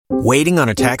Waiting on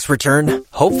a tax return?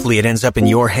 Hopefully it ends up in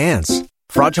your hands.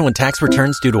 Fraudulent tax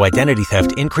returns due to identity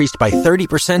theft increased by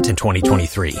 30% in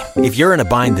 2023. If you're in a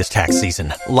bind this tax season,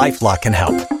 LifeLock can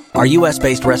help. Our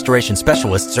U.S.-based restoration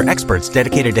specialists are experts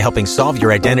dedicated to helping solve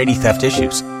your identity theft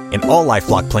issues. And all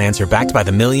LifeLock plans are backed by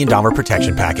the $1 Million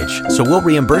Protection Package. So we'll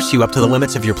reimburse you up to the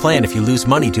limits of your plan if you lose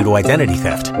money due to identity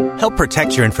theft. Help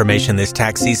protect your information this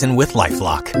tax season with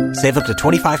LifeLock. Save up to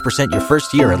 25% your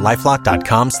first year at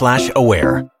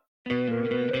LifeLock.com/aware.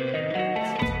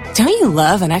 Don't you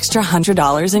love an extra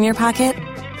 $100 in your pocket?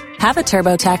 Have a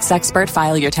TurboTax expert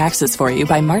file your taxes for you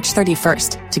by March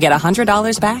 31st to get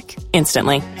 $100 back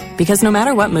instantly. Because no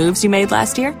matter what moves you made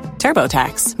last year,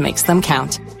 TurboTax makes them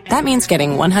count. That means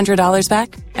getting $100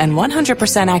 back and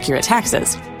 100% accurate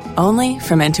taxes, only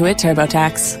from Intuit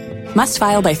TurboTax. Must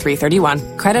file by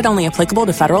 3/31. Credit only applicable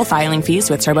to federal filing fees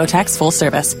with TurboTax full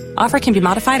service. Offer can be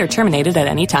modified or terminated at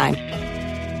any time.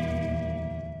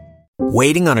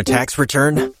 Waiting on a tax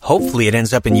return? Hopefully it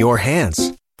ends up in your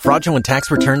hands. Fraudulent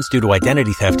tax returns due to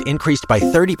identity theft increased by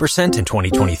 30% in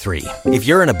 2023. If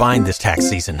you're in a bind this tax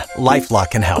season,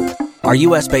 LifeLock can help. Our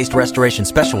U.S.-based restoration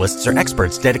specialists are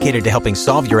experts dedicated to helping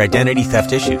solve your identity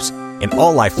theft issues. And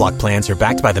all LifeLock plans are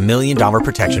backed by the $1 Million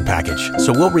Protection Package.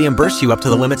 So we'll reimburse you up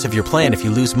to the limits of your plan if you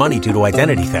lose money due to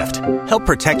identity theft. Help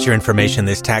protect your information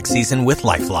this tax season with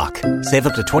LifeLock. Save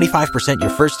up to 25% your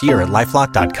first year at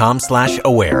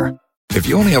LifeLock.com/aware. If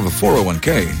you only have a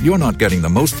 401k, you're not getting the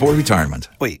most for retirement.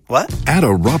 Wait, what? Add a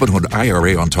Robinhood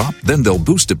IRA on top, then they'll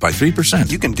boost it by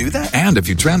 3%. You can do that? And if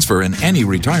you transfer in any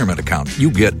retirement account, you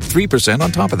get 3%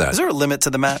 on top of that. Is there a limit to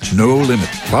the match? No limit.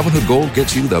 Robinhood Gold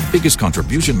gets you the biggest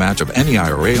contribution match of any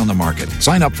IRA on the market.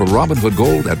 Sign up for Robinhood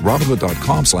Gold at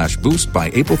Robinhood.com/boost by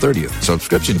April 30th.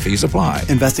 Subscription fees apply.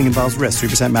 Investing involves risk.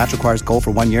 3% match requires gold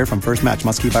for 1 year from first match.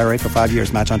 Must keep IRA for 5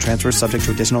 years. Match on transfers subject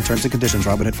to additional terms and conditions.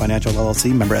 Robinhood Financial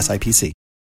LLC, member SIPC.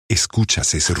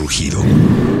 ¿Escuchas ese rugido?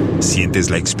 ¿Sientes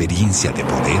la experiencia de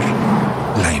poder?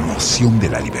 ¿La emoción de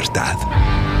la libertad?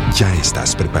 Ya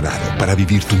estás preparado para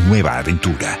vivir tu nueva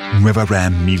aventura. Nueva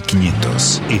Ram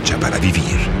 1500, hecha para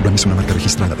vivir. Ram es una marca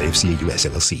registrada de FCA US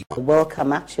LLC.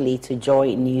 Welcome actually to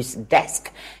Joy News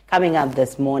Desk. Coming up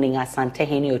this morning,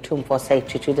 Asantehene Otumfuo Osei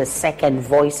Tutu II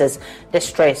voices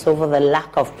distress over the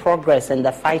lack of progress in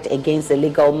the fight against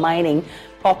illegal mining,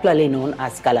 popularly known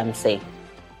as galamsey.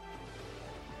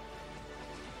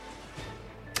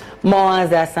 More as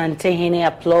the Asantehene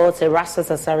applauds Erastus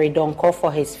Asare Donko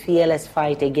for his fearless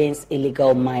fight against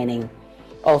illegal mining.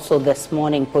 Also this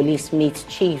morning, police meet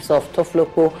chiefs of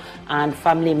Tofloko and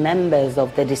family members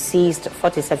of the deceased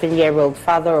 47-year-old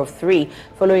father of 3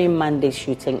 following Monday's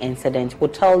shooting incident. We'll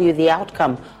tell you the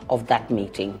outcome of that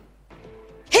meeting.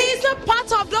 He's a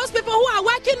part of those people who are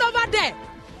working over there.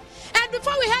 And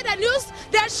before we heard the news,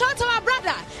 they shot our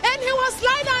brother. And he was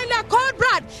lying down in a cold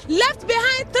blood, left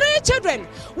behind 3 children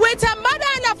with a mother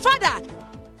and a father.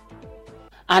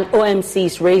 And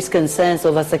OMCs raised concerns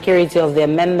over security of their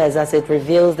members as it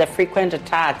reveals the frequent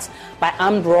attacks by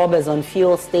armed robbers on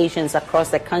fuel stations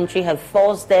across the country have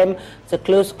forced them to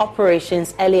close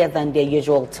operations earlier than their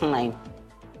usual time.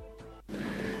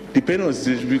 Depending on the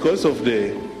situation, because of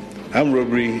the armed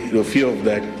robbery, the fear of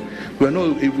that, we are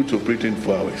not able to operate in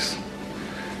 4 hours.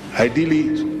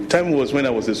 Ideally, time was when I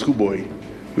was a schoolboy.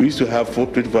 We used to have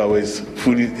 24 hours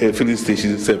filling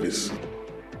station service.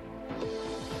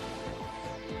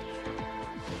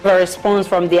 A response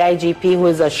from the IGP, who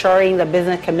is assuring the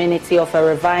business community of a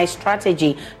revised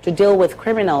strategy to deal with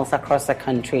criminals across the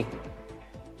country.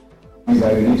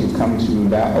 That we need to come to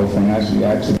that often as we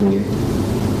are today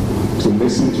to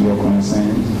listen to your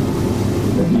concerns,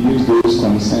 that we use those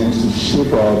concerns to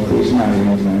shape our operational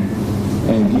arrangement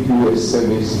and give you a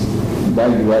service that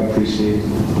you appreciate,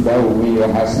 that will win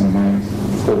your hearts and minds,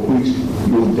 for which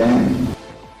you then.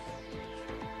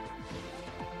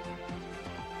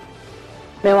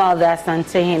 Meanwhile, the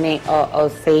Asantehene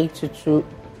Osei Tutu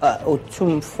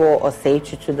Otumfuo Osei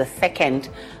Tutu II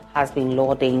has been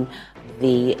lauding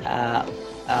the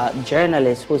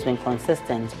journalist who's been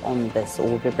consistent on this. So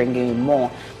we'll be bringing you more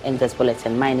in this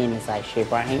bulletin. My name is Aisha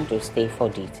Ibrahim. Do stay for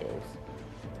details.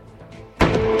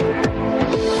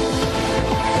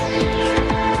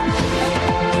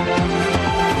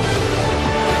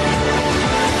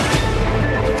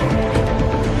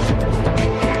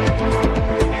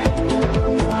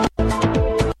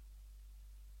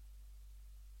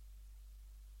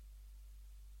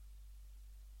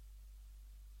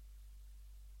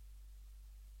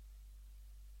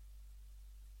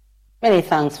 Many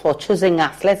thanks for choosing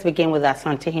us. Let's begin with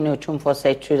Asantehene Otumfuo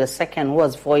Osei Tutu II, who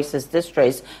has voiced his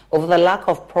distress over the lack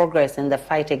of progress in the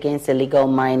fight against illegal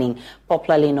mining,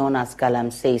 popularly known as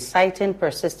galamsey, citing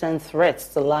persistent threats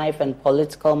to life and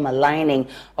political maligning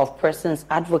of persons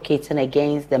advocating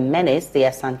against the menace. The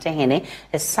Asantehene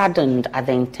is saddened at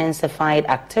the intensified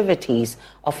activities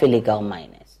of illegal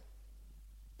miners.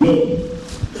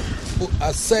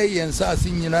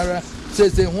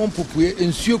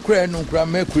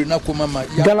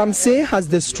 Galamsey has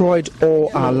destroyed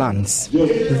all our lands.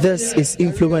 This is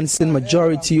influencing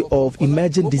majority of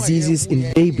emerging diseases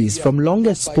in babies from long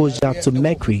exposure to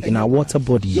mercury in our water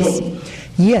bodies.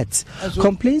 Yet,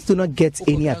 complaints do not get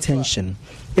any attention.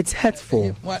 It's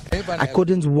hurtful. I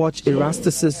couldn't watch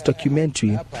Erastus's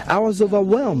documentary. I was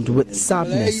overwhelmed with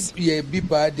sadness. We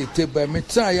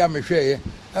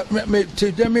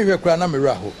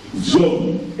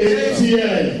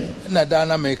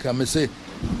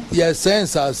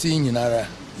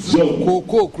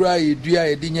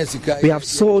have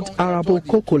sold arable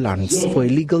cocoa lands for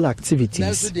illegal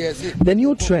activities. The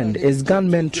new trend is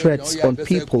gunmen threats on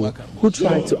people who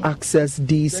try to access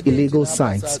these illegal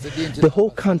sites. The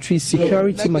whole country's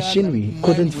security machinery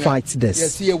couldn't fight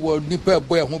this.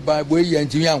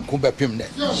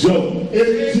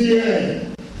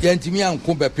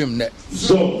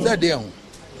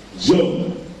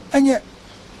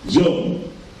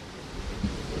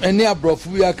 Any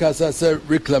abrofuya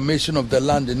reclamation of the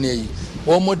land in a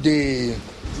almost the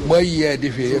way year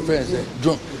difference.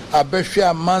 John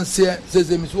Abeshia Mansia says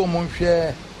the Miss Woman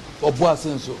share or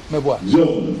Boasenso, Meboa.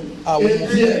 I will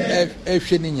F.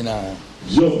 Shenina.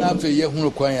 Now for ye who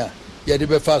require yet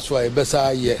the fast way,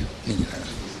 Bessa ye.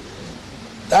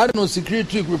 I don't know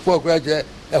security report graduate.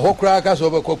 I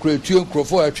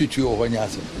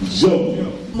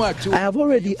have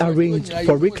already arranged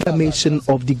for reclamation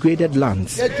of degraded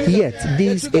lands, yet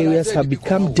these areas have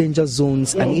become danger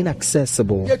zones and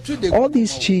inaccessible. All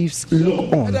these chiefs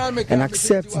look on and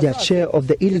accept their share of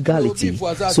the illegality,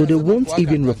 so they won't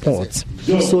even report.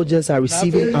 Soldiers are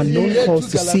receiving unknown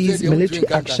calls to seize military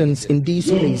actions in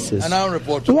these places.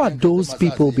 Who are those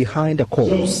people behind the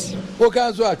calls?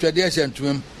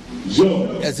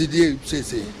 As it did, say.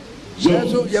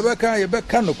 So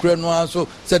Yabaka no crano so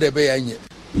said a bay.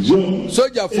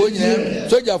 Soldier for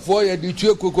you, did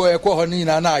you cook a cohoni in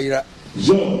an ira?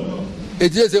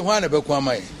 It is a one about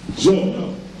Kwame.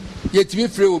 Yet me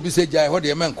free will be said, I heard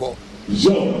your man call.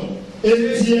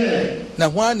 Now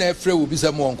one free will be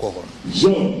some more call.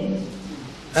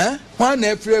 Eh?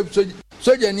 One free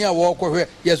soldier near walk over,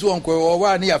 yes, one call or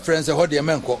one near friends, I heard your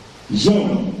man call.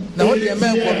 Now what your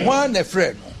man call one a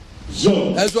friend.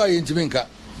 That's why in Timinka.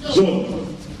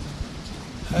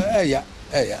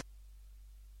 Yeah.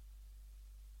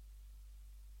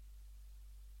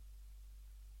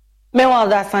 Meanwhile,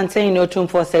 the Asantehene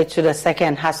Otumfuo Osei Tutu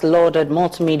II has lauded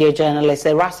multimedia journalist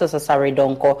Erastus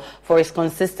Asare-Donkor for his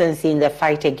consistency in the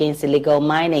fight against illegal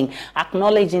mining,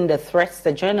 acknowledging the threats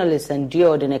the journalist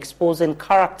endured in exposing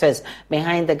characters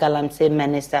behind the galamsey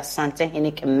menace.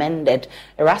 Asantehene commended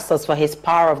Erastus for his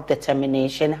power of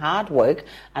determination, hard work,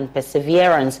 and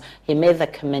perseverance. He made the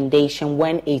commendation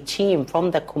when a team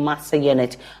from the Kumasi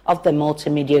unit of the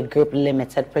Multimedia Group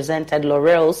Limited presented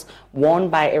laurels won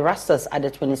by Erastus at the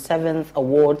 27th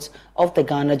Awards of the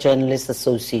Ghana Journalists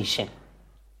Association.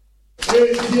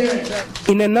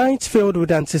 In a night filled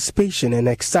with anticipation and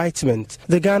excitement,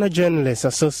 the Ghana Journalists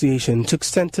Association took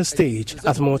center stage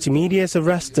as Multimedia's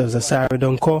Erastus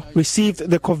Asare-Donkor received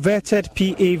the coveted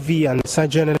PAV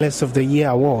and Journalist of the Year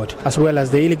award, as well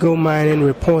as the Illegal Mining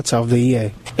Reporter of the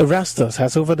Year. Erastus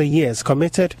has over the years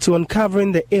committed to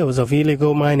uncovering the ills of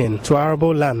illegal mining to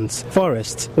arable lands,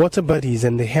 forests, water bodies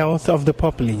and the health of the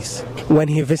populace. When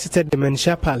he visited the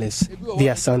Mensha Palace, the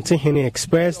Asantehene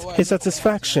expressed his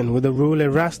satisfaction with the role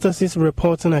Erastus's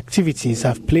reporting activities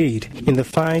have played in the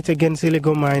fight against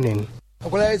illegal mining.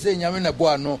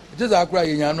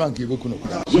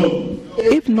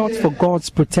 If not for God's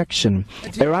protection,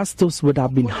 Erastus would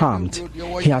have been harmed.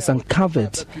 He has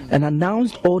uncovered and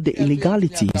announced all the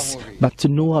illegalities, but to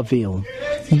no avail.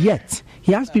 Yet,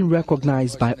 he has been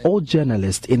recognized by all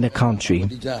journalists in the country.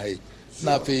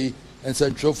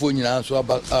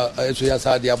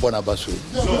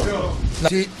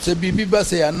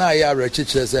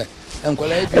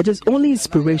 It is only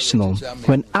inspirational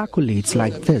when accolades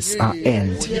like this are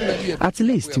earned. At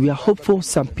least we are hopeful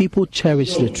some people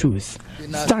cherish the truth.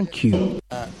 Thank you.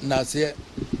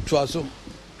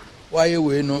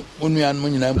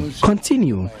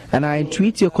 Continue, and I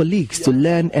entreat your colleagues to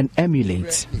learn and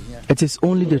emulate. It is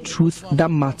only the truth that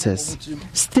matters.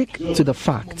 Stick to the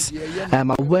facts. I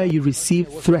am aware you receive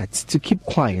threats to keep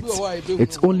quiet.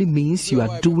 It only means you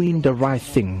are doing the right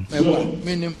thing.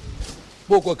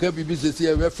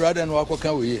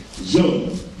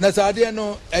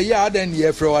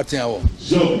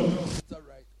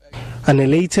 An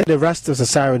elated Erastus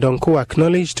Asare Donko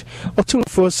acknowledged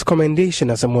Otumfuo's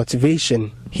commendation as a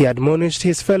motivation. He admonished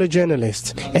his fellow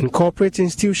journalists and corporate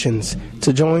institutions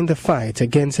to join the fight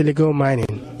against illegal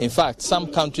mining. In fact, some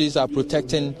countries are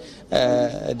protecting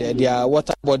their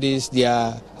water bodies,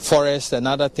 their forests and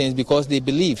other things because they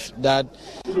believe that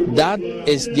that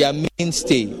is their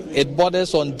mainstay. It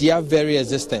borders on their very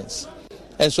existence.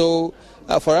 And so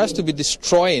for us to be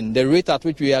destroying the rate at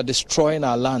which we are destroying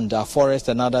our land, our forests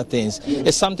and other things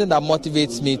is something that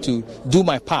motivates me to do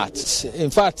my part. In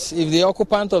fact, if the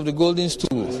occupant of the golden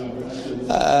stool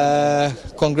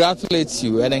congratulates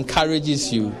you and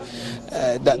encourages you,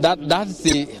 that's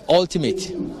the ultimate.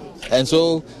 And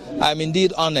so I'm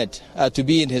indeed honored to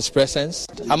be in his presence.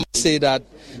 I must say that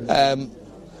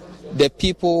the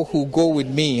people who go with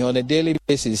me on a daily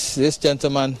basis, this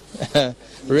gentleman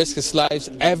risks his lives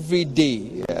every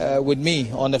day with me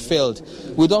on the field.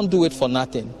 We don't do it for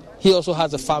nothing. He also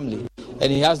has a family, and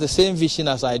he has the same vision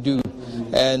as I do.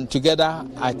 And together,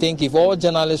 I think if all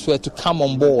journalists were to come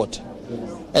on board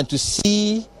and to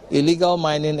see illegal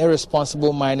mining,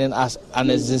 irresponsible mining as an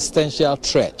existential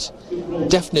threat,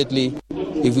 definitely,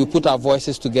 if we put our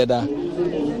voices together,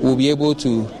 we'll be able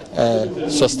to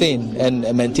sustain and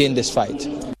maintain this fight.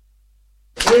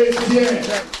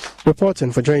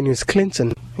 Reporting for Joy News,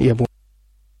 Clinton Yebo.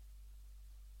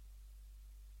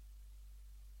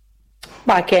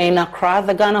 Back here in Accra,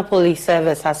 the Ghana Police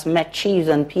Service has met chiefs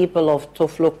and people of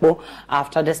Toflokpo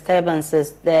after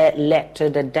disturbances there led to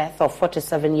the death of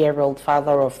 47-year-old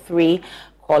father of 3,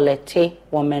 Kolete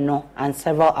Womeno, and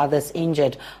several others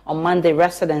injured. On Monday,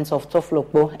 residents of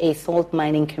Toflokpo, a salt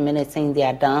mining community in the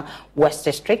Adan West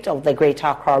District of the Greater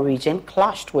Accra region,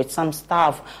 clashed with some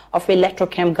staff of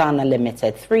Electrochem Ghana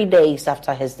Limited. 3 days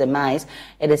after his demise,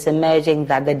 it is emerging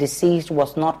that the deceased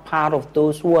was not part of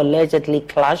those who allegedly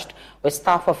clashed with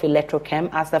staff of Electrochem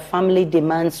as the family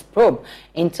demands probe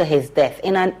into his death.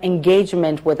 In an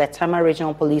engagement with the Tama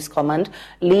Regional Police Command,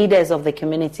 leaders of the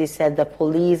community said the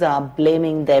police are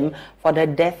blaming them for the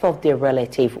death of their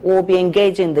relative. We'll be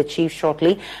engaging the chief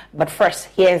shortly, but first,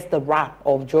 here's the wrap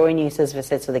of Joy News'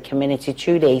 visit to the community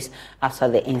 2 days after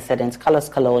the incident. Carlos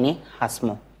Kaloni has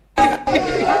more.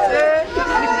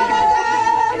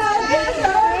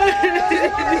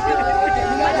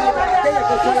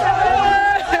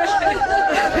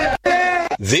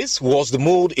 This was the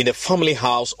mood in the family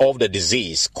house of the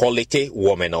deceased, Kolete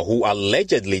Womeno, who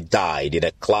allegedly died in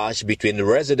a clash between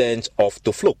residents of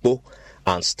Toflokpo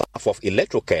and staff of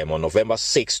Electrochem on November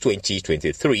 6,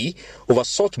 2023, over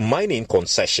salt mining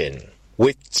concession.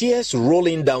 With tears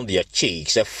rolling down their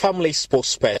cheeks, a family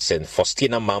spokesperson,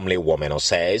 Faustina Mamle Womeno,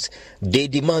 says they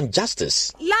demand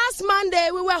justice. Last Monday,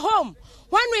 we were home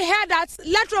when we heard that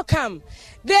Electrochem,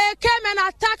 they came and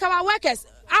attacked our workers.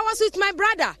 I was with my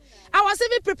brother. I was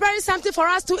even preparing something for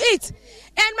us to eat.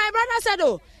 And my brother said,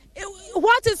 oh,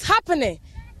 what is happening?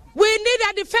 We need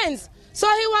a defense. So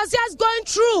he was just going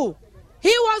through.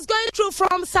 He was going through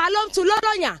from Salom to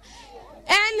Lolonya.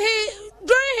 And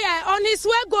during here, on his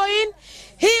way going,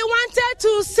 he wanted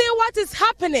to see what is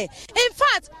happening. In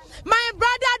fact, my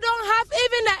brother don't have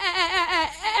even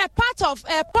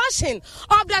a portion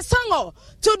of the songo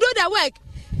to do the work.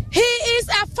 He is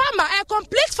a farmer, a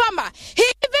complete farmer. He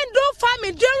even do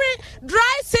farming during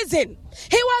dry season.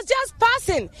 He was just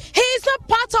passing. He is not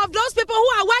part of those people who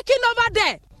are working over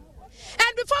there.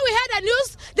 And before we heard the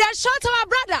news, they shot our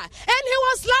brother. And he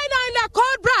was lying down in the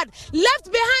cold blood,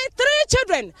 left behind 3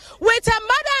 children with a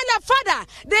mother and a father.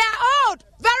 They are old,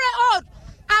 very old,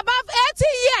 above 80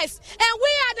 years. And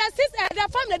we are the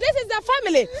family. This is the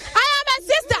family. I am a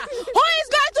sister who is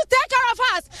going to take care of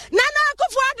us. Nana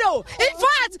Akufo-Addo. In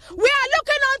fact, we are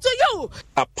looking on to you.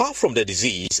 Apart from the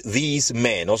disease, these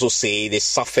men also say they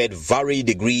suffered varied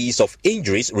degrees of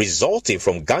injuries resulting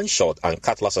from gunshot and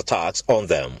cutlass attacks on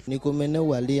them.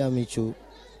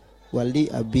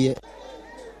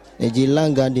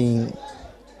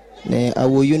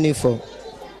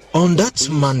 On that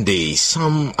Monday,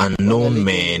 some unknown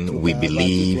men we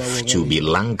believe to be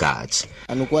laggards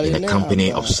in the company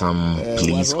of some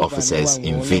police officers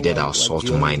invaded our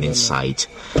salt mining site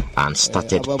and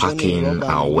started packing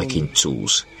our working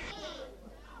tools.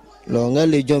 We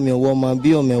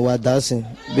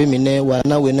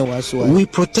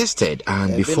protested,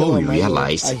 and before we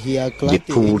realized, they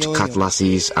pulled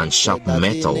cutlasses and sharp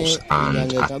metals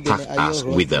and attacked us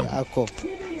with them.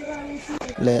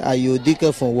 They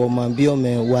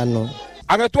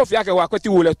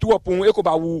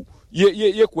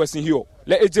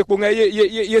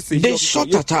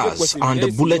shot at us, and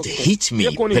the bullet hit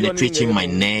me, penetrating my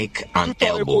neck and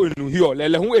elbow.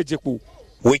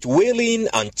 With wailing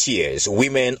and tears,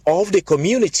 women of the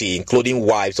community, including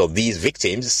wives of these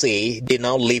victims, say they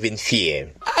now live in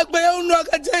fear.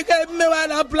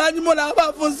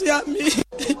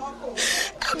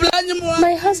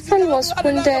 My husband was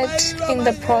wounded in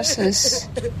the process.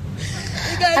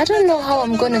 I don't know how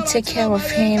I'm going to take care of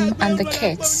him and the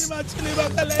kids.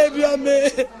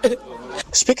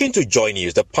 Speaking to Joy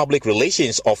News, the public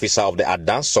relations officer of the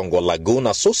Adansongo Lagoon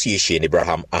Association,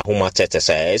 Ibrahim Ahumatete,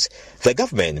 says the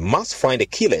government must find the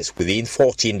killers within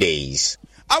 14 days.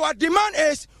 Our demand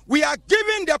is we are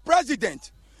giving the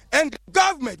president and the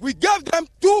government, we gave them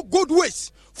 2 good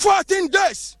weeks, 14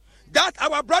 days, that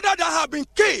our brother that have been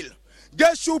killed,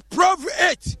 they should prove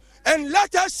it and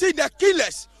let us see the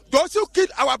killers. Those who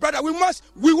killed our brother, we want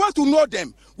to know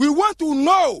them. We want to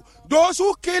know those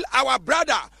who killed our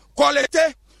brother,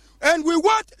 Quality, and we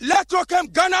want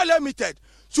Electrochem Ghana Limited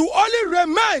to only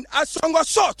remain as Songo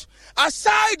Sort.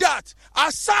 Aside that,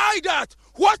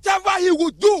 whatever he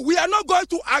would do, we are not going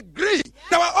to agree.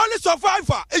 Our only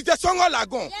survivor is the Songo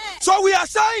Lagoon. So we are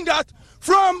saying that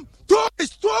from 2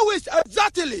 weeks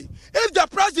exactly, if the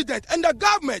president and the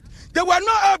government, they were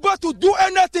not able to do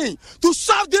anything to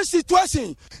solve this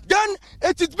situation, then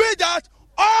it would be that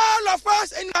all of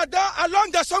us in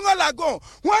along the Songo Lagoon,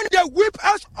 when they whip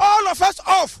us, all of us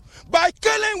off by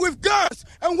killing with guns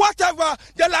and whatever,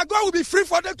 the lagoon will be free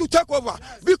for them to take over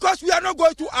because we are not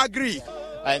going to agree.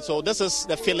 And so this is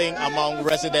the feeling among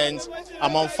residents,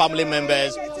 among family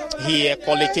members here,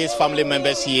 Quality's family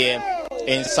members here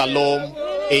in Salome,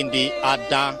 in the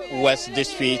Ada West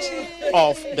District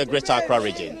of the Greater Accra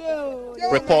region.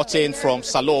 Reporting from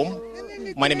Salome,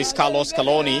 my name is Carlos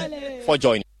Caloni for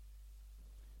joining.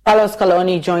 Carlos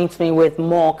Caloni joins me with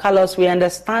more. Carlos, we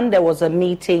understand there was a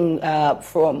meeting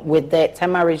with the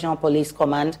Tema Regional Police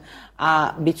Command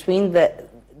between the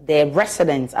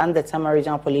residents and the Tema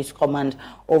Regional Police Command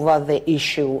over the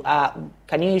issue.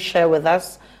 Can you share with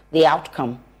us the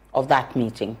outcome of that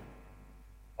meeting?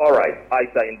 All right,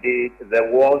 Aisha, indeed, there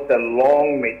was a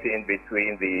long meeting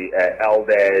between the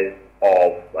elders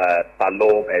of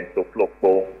Salome and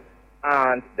Toflokpo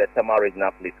and the Tema Regional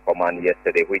Police Command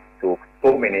yesterday, which took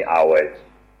so many hours.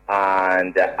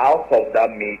 And out of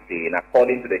that meeting,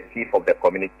 according to the chief of the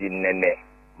community, Nene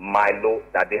Milo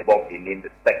Dadebong Inim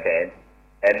II,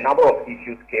 a number of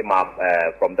issues came up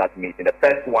from that meeting. The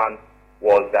first one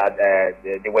was that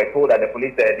they were told that the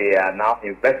police they are now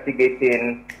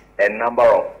investigating a number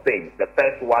of things. The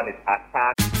first one is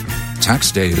attack.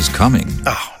 Tax day is coming.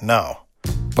 Oh, no.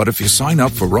 But if you sign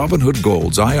up for Robinhood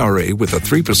Gold's IRA with a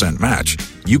 3% match,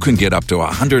 you can get up to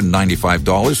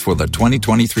 $195 for the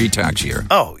 2023 tax year.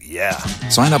 Oh, yeah.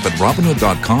 Sign up at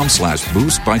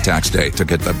Robinhood.com/boost by tax day to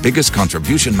get the biggest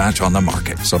contribution match on the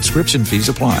market. Subscription fees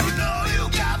apply.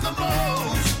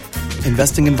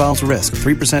 Investing involves risk.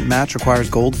 3% match requires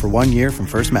gold for 1 year from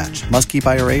first match. Must keep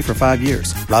IRA for 5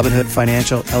 years. Robinhood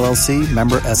Financial, LLC,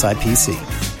 member SIPC.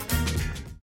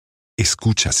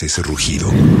 ¿Escuchas ese rugido?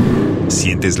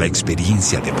 ¿Sientes la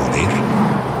experiencia de poder?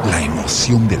 ¿La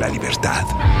emoción de la libertad?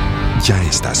 Ya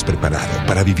estás preparado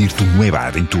para vivir tu nueva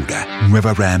aventura.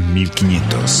 Nueva Ram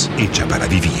 1500, hecha para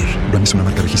vivir. Ram es una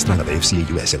marca registrada de FCA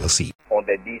US LLC. On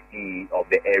the DC of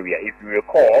the area, if you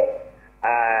recall,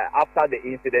 after the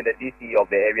incident, the DC of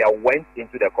the area went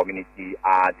into the community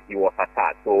and he was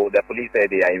attacked. So the police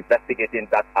said they are investigating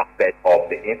that aspect of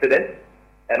the incident.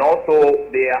 And also,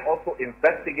 they are also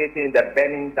investigating the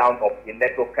burning down of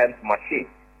Electrochem machines.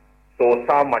 So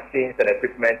some machines and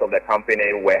equipment of the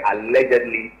company were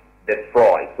allegedly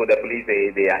destroyed. So the police,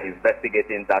 they are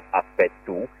investigating that aspect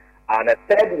too. And a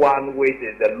third one, which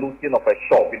is the looting of a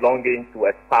shop belonging to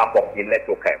a staff of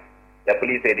Electrochem. The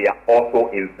police say they are also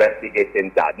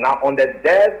investigating that. Now, on the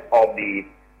death of the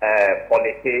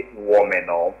Quality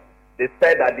woman, they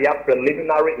said that their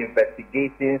preliminary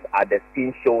investigations at the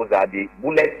scene shows that the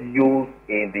bullet used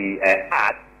in the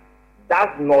act does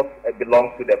not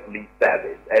belong to the police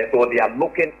service. And so they are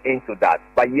looking into that.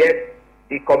 But yet,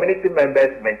 the community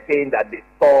members maintain that they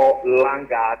saw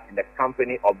Langas in the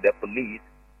company of the police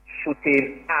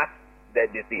shooting at the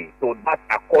deceased. So that's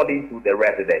according to the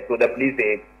residents. So the police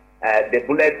say the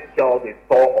bullet shells they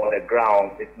saw on the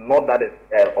ground, it's not that it's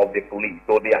of the police.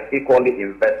 So they are equally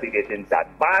investigating that.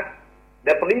 But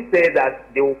The police say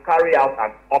that they will carry out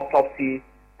an autopsy,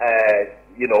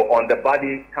 on the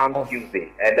body come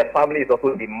Tuesday. And the family is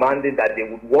also demanding that they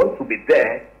would want to be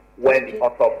there when the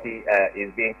autopsy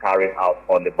is being carried out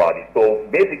on the body. So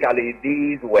basically,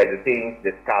 these were the things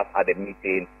discussed at the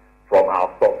meeting from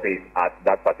our sources at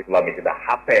that particular meeting that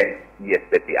happened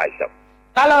yesterday, Aisha.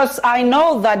 Carlos, I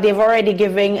know that they've already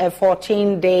given a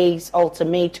 14 days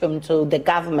ultimatum to the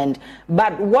government,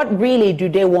 but what really do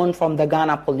they want from the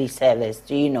Ghana Police Service?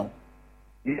 Do you know?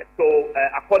 Yes, so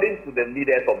according to the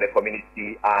leaders of the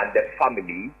community and the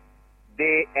family,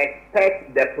 they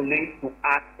expect the police to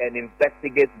act and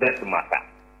investigate this matter.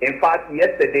 In fact,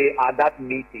 yesterday at that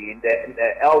meeting,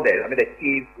 the elders, the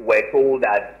chiefs, were told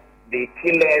that the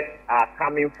killers are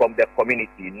coming from the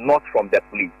community, not from the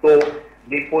police. So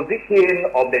the position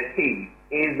of the chief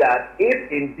is that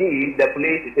if indeed the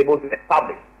police is able to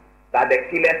establish that the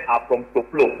killers are from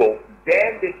Tofloko,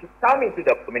 then they should come into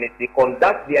the community,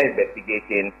 conduct their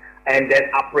investigation, and then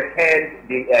apprehend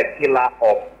the killer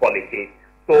of politics.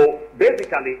 So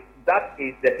basically, that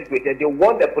is the situation. They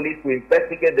want the police to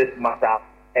investigate this matter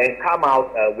and come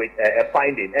out with a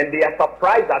finding. And they are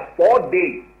surprised that 4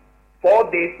 days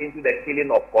into the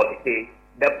killing of Polite,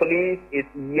 the police is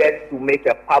yet to make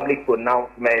a public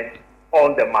pronouncement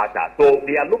on the matter. So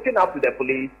they are looking up to the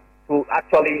police to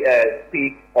actually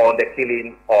speak on the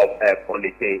killing of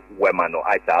Polite Wemano.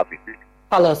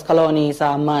 Carlos Kaloni is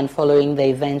our man following the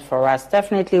event for us.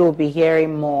 Definitely we'll be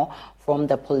hearing more from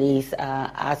the police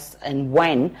as and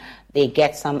when they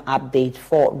get some update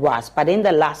for us. But in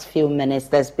the last few minutes,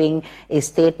 there's been a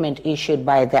statement issued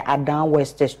by the Adan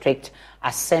West District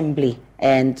Assembly,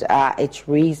 and it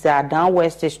reads that Adan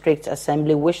West District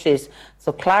Assembly wishes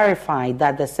to clarify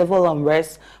that the civil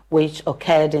unrest which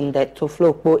occurred in the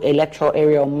Tofloko electoral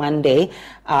area on Monday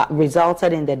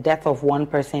resulted in the death of one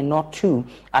person, not two,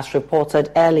 as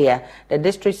reported earlier. The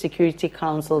District Security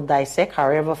Council DISEC,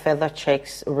 however, further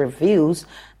checks reveals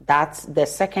that the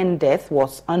second death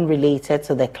was unrelated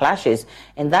to the clashes.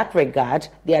 In that regard,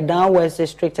 the Adan West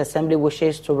District Assembly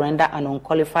wishes to render an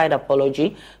unqualified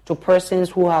apology to persons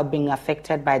who have been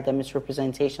affected by the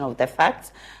misrepresentation of the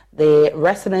facts. The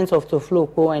residents of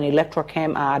Tofloko and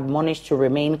Electrochem are admonished to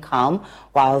remain calm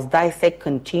whilst DISEC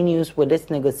continues with its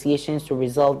negotiations to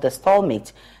resolve the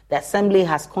stalemate. The Assembly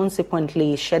has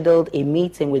consequently scheduled a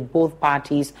meeting with both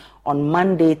parties on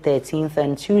Monday 13th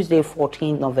and Tuesday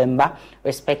 14th November,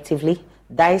 respectively.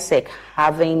 DISEC,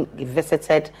 having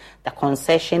visited the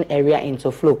concession area in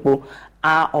Tofloko,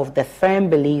 are of the firm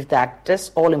belief that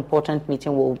this all-important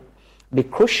meeting will be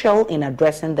crucial in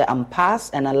addressing the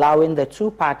impasse and allowing the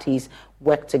two parties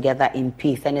work together in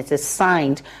peace. And it is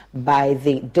signed by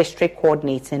the District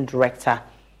Coordinating Director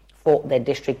for the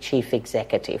District Chief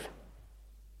Executive.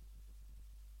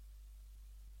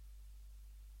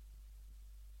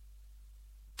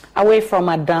 Away from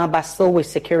Adan, but still with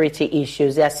security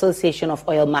issues, the Association of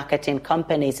Oil Marketing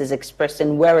Companies is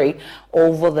expressing worry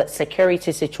over the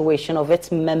security situation of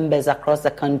its members across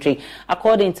the country.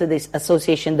 According to this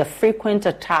association, the frequent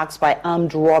attacks by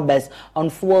armed robbers on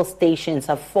fuel stations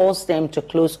have forced them to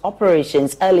close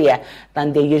operations earlier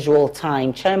than the usual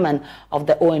time. Chairman of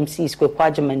the OMC,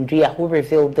 Kwekwaja Mandria, who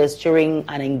revealed this during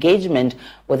an engagement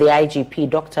with the IGP,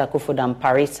 Dr. Akufo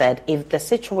Dampare, said if the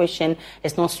situation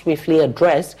is not swiftly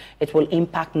addressed, it will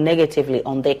impact negatively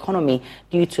on the economy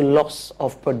due to loss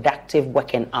of productive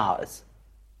working hours.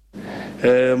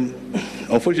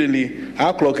 Unfortunately,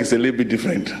 our clock is a little bit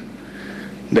different.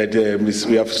 That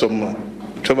we have some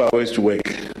 12 hours to work.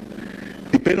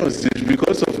 Depending on this,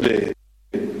 because of the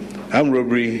armed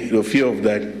robbery, the fear of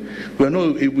that, we are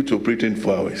not able to operate in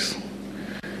 4 hours.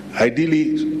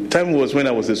 Ideally, time was when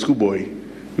I was a schoolboy.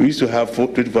 We used to have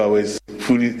 24 hours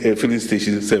filling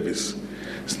station service.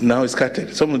 Now it's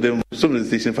scattered. Some of the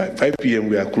stations 5 p.m.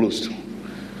 we are closed,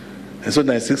 and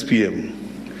sometimes 6 p.m.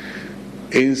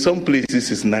 In some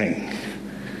places it's 9.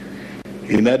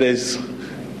 In others,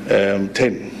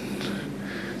 10.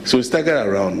 So it's staggered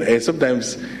around, and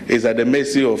sometimes it's at the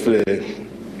mercy of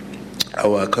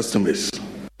our customers.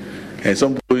 And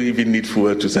some people even need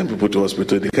fuel to send people to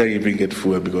hospital. They can't even get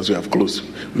fuel because we have closed.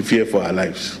 We fear for our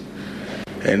lives.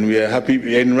 And we are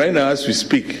happy. And right now, as we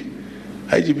speak,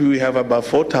 IGP, we have about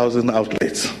 4,000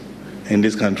 outlets in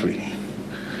this country.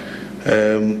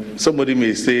 Somebody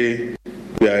may say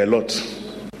we are a lot,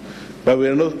 but we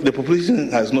are not. The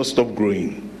population has not stopped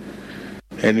growing.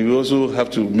 And we also have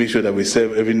to make sure that we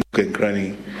serve every nook and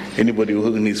cranny, anybody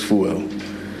who needs fuel.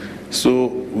 So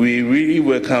we really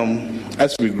welcome,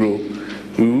 as we grow,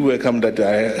 we welcome that.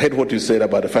 I heard what you said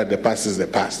about the fact that the past is the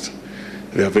past.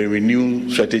 We have a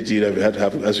renewed strategy that we have to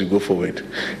have as we go forward.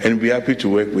 And we're happy to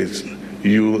work with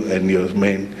you and your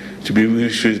men to be able to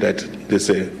show that there's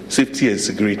a safety and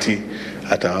security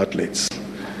at our outlets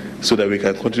so that we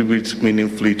can contribute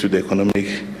meaningfully to the economic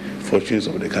fortunes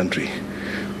of the country.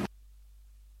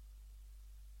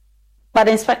 But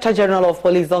Inspector General of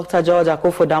Police Dr. George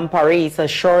Akufo-Dampare is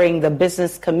assuring the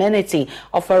business community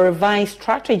of a revised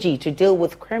strategy to deal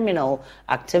with criminal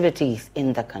activities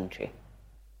in the country.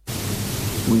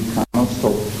 We cannot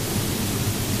stop.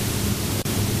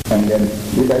 And then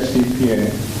leadership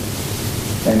here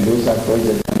and those across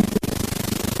the country,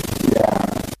 we are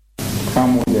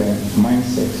come with a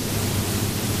mindset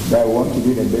that we want to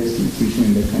be the best institution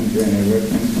in the country and a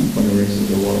reference point for the rest of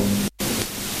the world.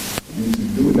 And to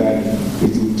do that,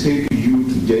 it will take you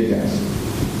to judge us.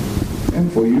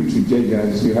 And for you to judge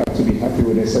us, you have to be happy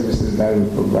with the services that we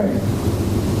provide.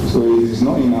 So it is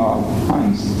not in our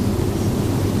hands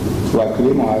to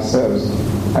acclaim ourselves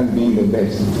as being the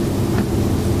best.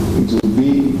 It will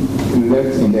be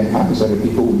left in the hands of the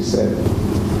people we serve.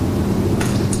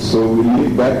 So we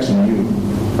leave that to you.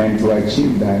 And to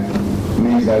achieve that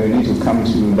means that we need to come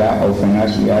to you that often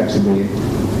as we are today,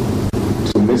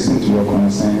 to listen to your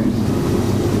concerns,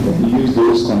 and use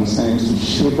those concerns to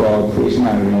shape our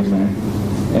operational arrangement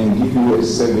and give you a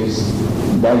service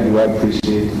that you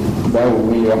appreciate, that will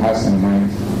win your hearts and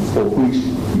minds, for which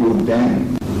you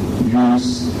then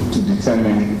use to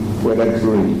determine whether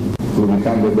truly will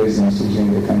become the best institution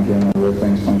in the country and a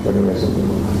reference point for the rest of the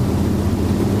world.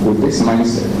 With this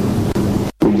mindset,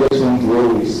 we just want to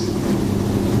always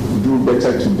do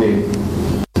better today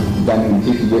than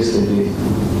we did yesterday.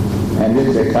 And this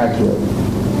is a culture.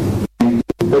 We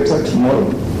do better tomorrow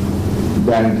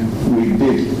than we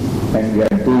did and we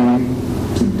are doing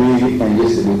today and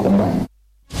yesterday combined.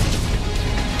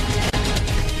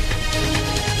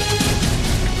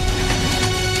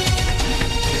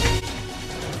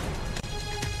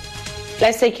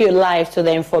 Let's take you live to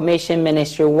the Information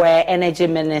Ministry, where Energy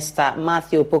Minister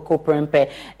Matthew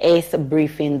Opoku-Prempeh is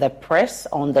briefing the press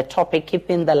on the topic,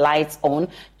 keeping the lights on,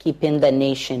 keeping the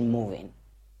nation moving.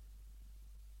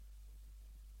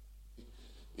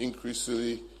 Increase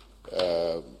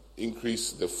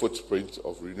the footprint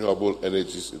of renewable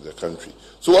energies in the country.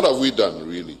 So what have we done,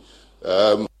 really?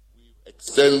 We've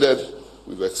extended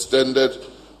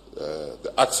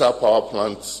the AXA power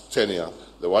plant tenure,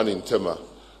 the one in Tema,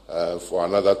 for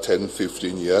another 10,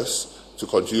 15 years to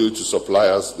continue to supply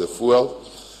us the fuel.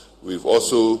 We've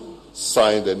also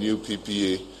signed a new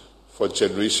PPA for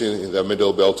generation in the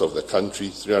middle belt of the country,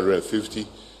 350.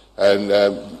 And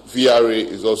VRA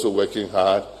is also working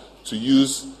hard to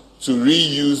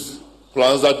reuse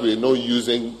plants that we're not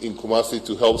using in Kumasi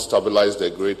to help stabilize the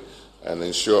grid and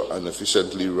ensure an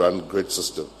efficiently run grid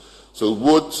system. So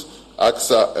both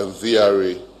AXA and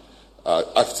VRA are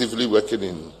actively working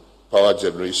in power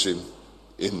generation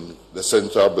in the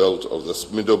central belt of the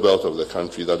middle belt of the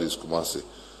country, that is Kumasi.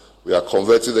 We are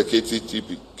converting the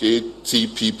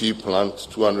KTPP plant,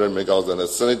 200 megawatts, and a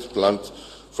Senate plant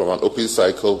from an open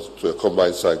cycle to a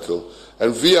combined cycle.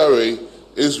 And VRA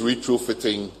is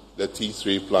retrofitting the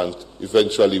T3 plant.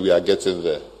 Eventually, we are getting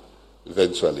there.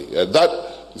 Eventually. And that,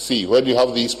 you see, when you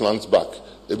have these plants back,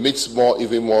 it makes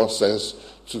even more sense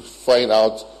to find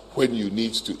out when you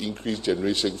need to increase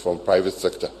generation from private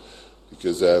sector.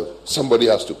 Because somebody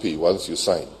has to pay once you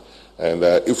sign. And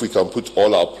if we can put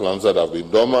all our plants that have been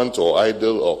dormant or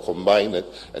idle or combine it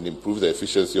and improve the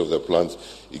efficiency of the plants,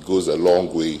 it goes a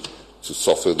long way to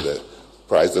soften the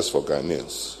prices for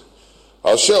Ghanaians.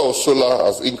 Our share of solar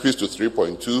has increased to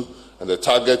 3.2, and the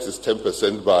target is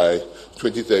 10% by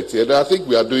 2030. And I think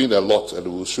we are doing a lot, and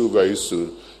we will show very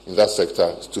soon in that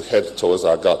sector to head towards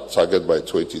our target by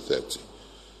 2030.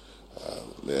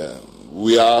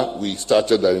 We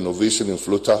started an innovation in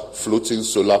floating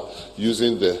solar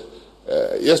using the.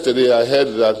 Yesterday, I heard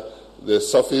that the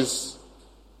surface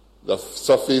of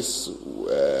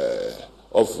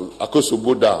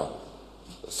Akosombo Dam,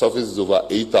 the surface is over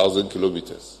 8,000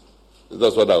 kilometers.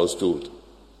 That's what I was told.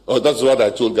 Oh, that's what I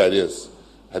told Ghanaians.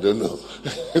 I don't know.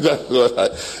 That's what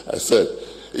I said.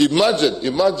 Imagine.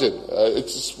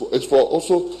 It's for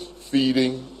also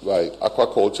feeding, like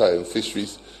aquaculture and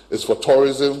fisheries. It's for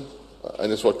tourism.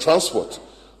 And it's for transport.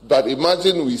 But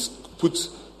imagine we put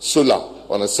solar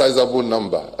on a sizable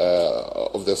number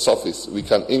of the surface. We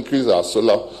can increase our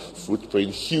solar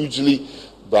footprint hugely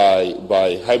by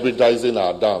hybridizing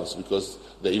our dams, because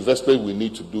the investment we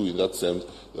need to do in that sense,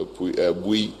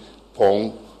 Bui,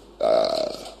 Pong,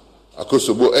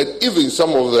 Akosombo, and even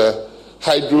some of the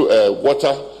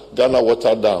Ghana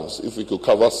water dams, if we could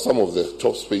cover some of the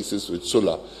top spaces with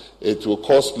solar, it will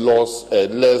cost less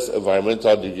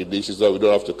environmental degradation, so we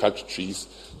don't have to cut trees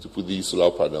to put these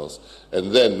solar panels.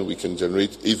 And then we can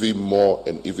generate even more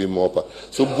and even more power.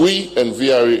 So Bui and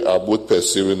VRA are both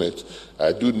pursuing it.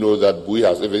 I do know that Bui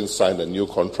has even signed a new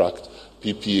contract,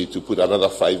 PPA, to put another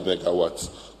 5 megawatts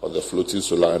on the floating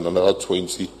solar and another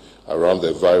 20 around the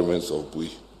environments of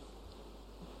Bui.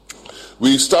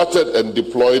 We started and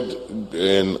deployed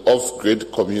in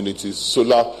off-grid communities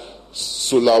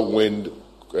solar wind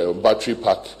battery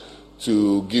pack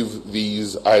to give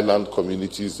these island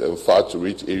communities and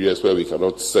far-to-reach areas where we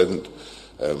cannot send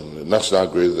national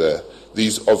grid there,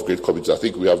 these off-grid communities. I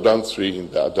think we have done 3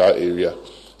 in that area.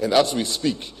 And as we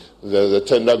speak, there's a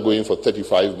tender going for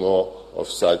 35 more of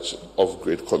such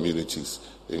off-grid communities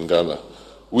in Ghana.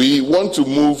 We want to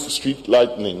move street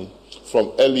lighting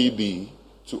from LED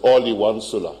to all-in-one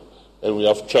solar. And we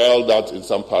have trialed that in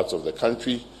some parts of the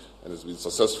country, and it's been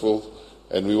successful.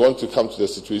 And we want to come to the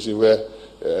situation where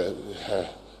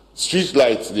street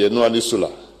lights, they are not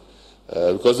solar.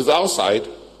 Because it's outside,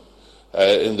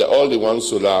 in the all-in-one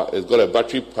solar, it's got a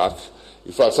battery pack.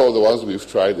 In fact, some of the ones we've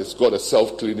tried, it's got a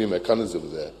self-cleaning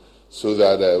mechanism there. So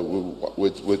that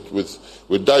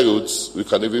with diodes, we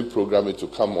can even program it to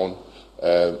come on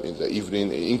in the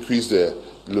evening, increase the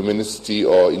luminosity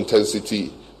or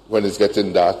intensity when it's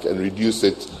getting dark, and reduce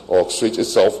it or switch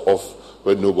itself off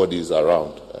when nobody is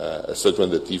around, except when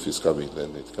the thief is coming,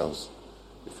 then it comes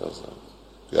down.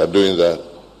 We are doing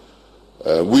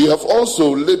that. We have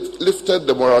also lifted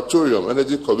the moratorium,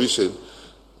 Energy Commission,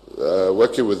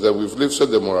 working with them, we've lifted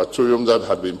the moratorium that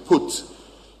had been put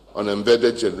on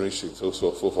embedded generation. So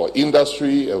for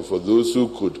industry and for those who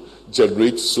could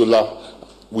generate solar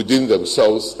within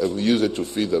themselves and use it to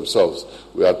feed themselves,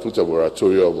 we had put a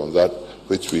moratorium on that,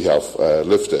 which we have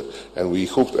lifted. And we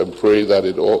hope and pray that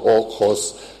it all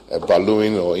cause a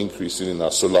ballooning or increasing in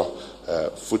our solar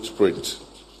footprint.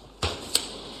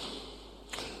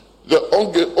 The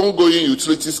ongoing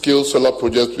utility-scale solar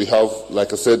projects we have,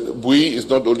 like I said, Bui is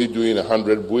not only doing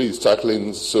 100, Bui is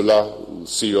tackling solar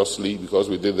seriously, because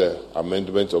we did the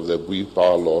amendment of the Bui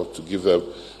power law to give them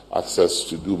access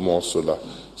to do more solar.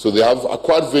 So they have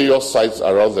acquired various sites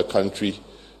around the country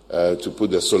to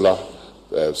put the solar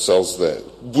cells there.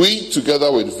 Bui,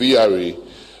 together with VRA,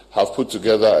 have put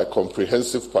together a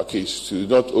comprehensive package to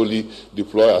not only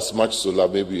deploy as much solar,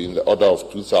 maybe in the order of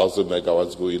 2,000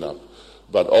 megawatts going up,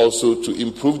 but also to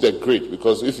improve the grid,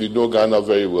 because if you know Ghana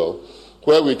very well,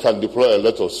 where we can deploy a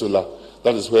lot of solar,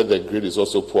 that is where the grid is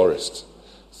also poorest.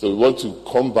 So we want to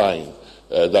combine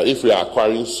that if we are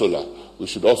acquiring solar, we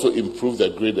should also improve the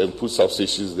grid and put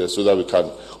substations there so that we can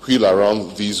wheel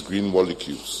around these green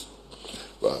molecules.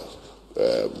 Not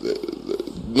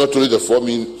only the 4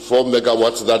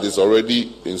 megawatts that is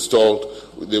already installed,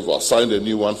 they've assigned a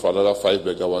new one for another 5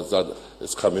 megawatts that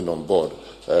is coming on board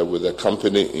with a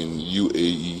company in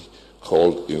UAE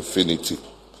called Infinity.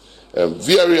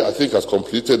 VRA, I think, has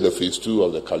completed the phase 2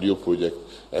 of the Kalio project,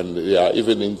 and they are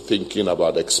even thinking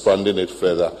about expanding it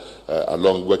further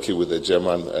along working with the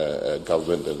German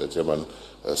government and the German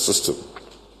system.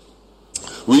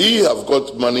 We have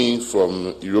got money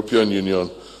from European Union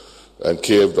and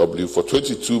KfW for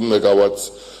 22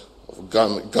 megawatts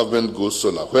of government goes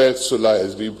solar, where solar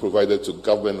is being provided to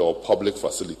government or public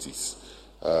facilities.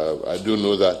 I do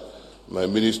know that my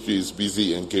ministry is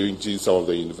busy engaging some of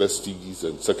the universities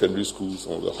and secondary schools,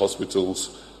 some of the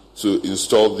hospitals, to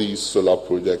install these solar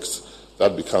projects.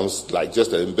 That becomes like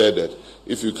just embedded.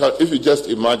 If you just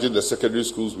imagine the secondary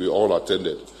schools we all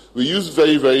attended, we use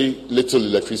very, very little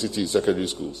electricity in secondary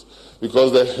schools,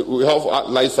 because we have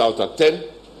lights out at 10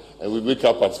 and we wake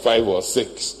up at 5 or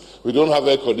 6. We don't have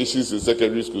air conditions in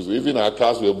secondary schools. Even our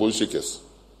cars were bone shakers.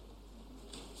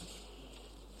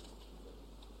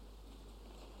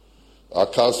 Our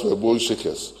cars were bone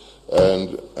shakers.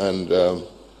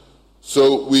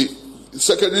 So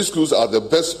secondary schools are the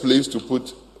best place to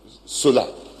put solar,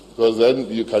 because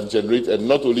then you can generate, and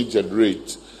not only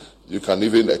generate, you can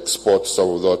even export some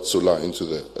of that solar into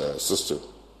the system.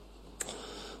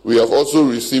 We have also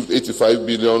received 85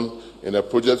 billion in a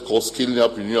project called Scaling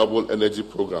Up Renewable Energy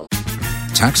Program.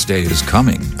 Tax day is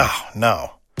coming. Oh, no.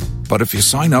 But if you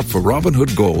sign up for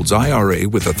Robinhood Gold's IRA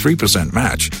with a 3%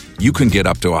 match, you can get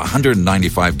up to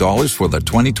 $195 for the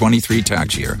 2023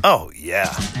 tax year. Oh,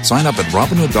 yeah. Sign up at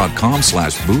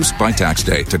Robinhood.com/boost by tax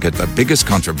day to get the biggest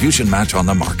contribution match on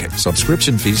the market.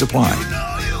 Subscription fees apply.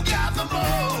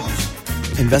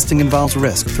 Investing involves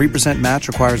risk. 3% match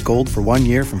requires gold for 1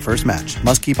 year from first match.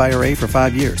 Must keep IRA for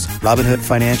 5 years. Robinhood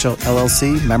Financial,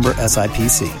 LLC, member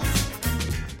SIPC.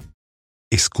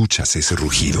 ¿Escuchas ese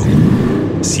rugido?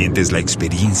 ¿Sientes la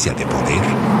experiencia de poder?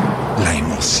 ¿La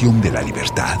emoción de la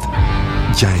libertad?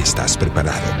 Ya estás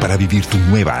preparado para vivir tu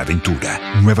nueva aventura.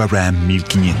 Nueva Ram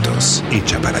 1500,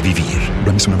 hecha para vivir.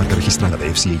 Ram es una marca registrada de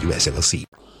FCA US LLC.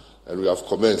 And we have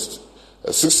commenced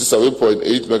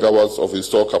 67.8 megawatts of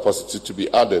installed capacity to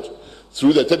be added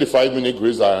through the 35-minute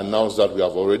grids I announced that we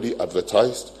have already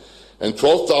advertised, and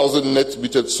 12,000 net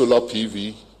metered solar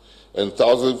PV and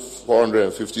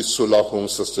 1,450 solar home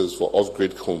systems for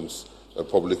off-grid homes and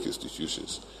public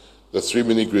institutions. The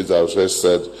 3-minute grids I just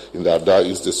said in the Ada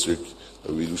East District,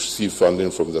 we receive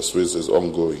funding from the Swiss, is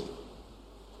ongoing.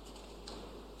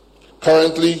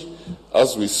 Currently,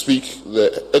 as we speak,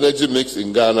 the energy mix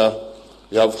in Ghana,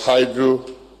 we have hydro,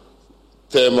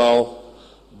 thermal,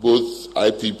 both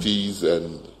IPPs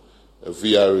and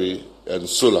VRA and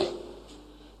solar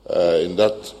in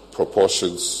that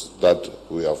proportions that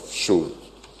we have shown.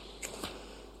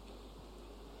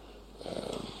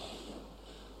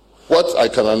 What I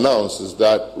can announce is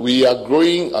that we are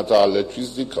growing at our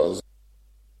electricity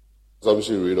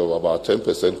consumption rate of about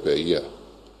 10% per year.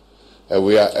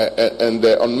 And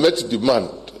the unmet demand,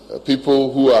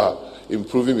 people who are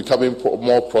improving, becoming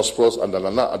more prosperous under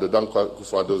Nana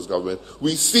Addo-Dankwa-Akufo-Addo's government,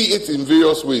 we see it in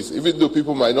various ways, even though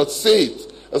people might not say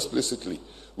it explicitly.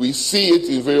 We see it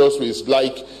in various ways,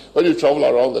 like when you travel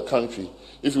around the country,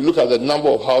 if you look at the number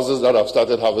of houses that have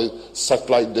started having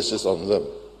satellite dishes on them,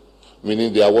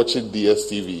 meaning they are watching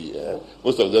DSTV.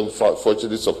 Most of them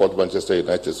fortunately support Manchester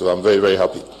United, so I'm very, very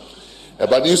happy.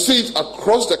 But you see it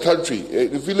across the country,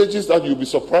 in villages that you'll be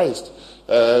surprised,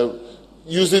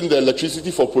 using the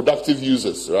electricity for productive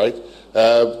uses, right?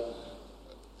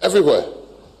 Everywhere.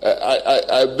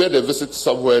 I made a visit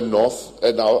somewhere north,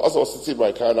 and as I was sitting in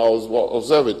my car, and I was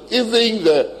observing, even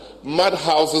the mud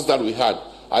houses that we had,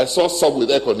 I saw some with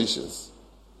air conditions.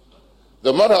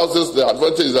 The mud houses, the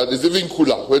advantage is that it's even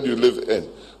cooler when you live in,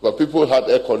 but people had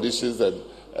air conditions and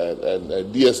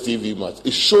DSTV mats.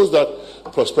 It shows that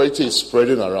prosperity is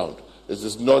spreading around. It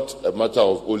is not a matter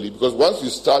of only, because once you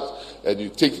start and you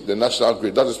take the national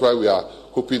grid, that is why we are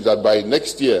hoping that by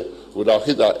next year we'll have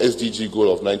hit our SDG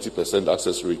goal of 90%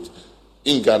 access rate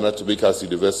in Ghana to make us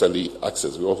universally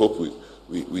access. We all hope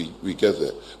we get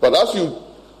there. But as you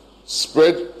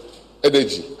spread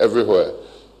energy everywhere,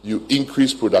 you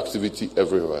increase productivity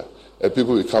everywhere, and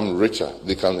people become richer.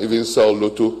 They can even sell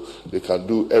lotto. They can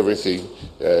do everything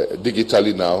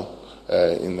digitally now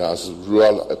in as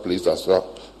rural a place as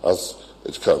well as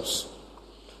it comes.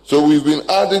 So we've been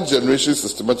adding generation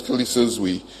systematically since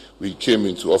we came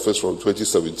into office from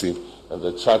 2017, and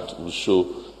the chart will show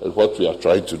what we are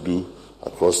trying to do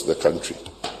across the country.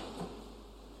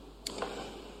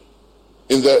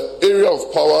 In the area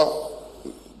of power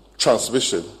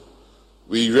transmission,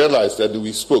 we realized that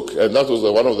we spoke, and that was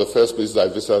one of the first places I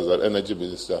visited as an energy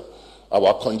minister.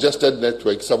 Our congested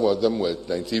network, some of them were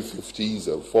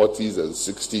 1950s and 40s and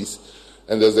 60s,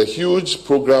 and there's a huge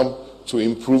program to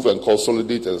improve and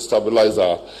consolidate and stabilize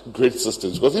our grid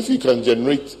systems. Because if you can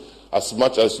generate as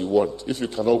much as you want, if you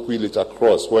cannot wheel it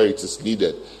across where it is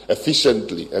needed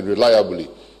efficiently and reliably,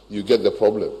 you get the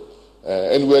problem.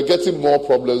 And we're getting more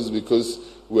problems because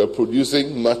we're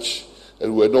producing much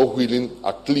and we're not wheeling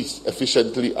at least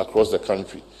efficiently across the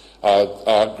country.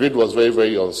 Our grid was very,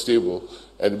 very unstable.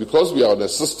 And because we are on a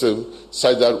system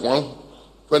such that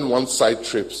when one side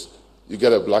trips, you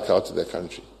get a blackout in the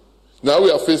country. Now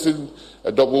we are facing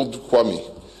a double whammy.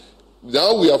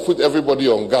 Now we have put everybody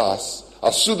on gas.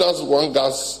 As soon as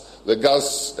the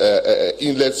gas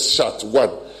inlets shut,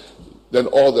 then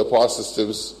all the power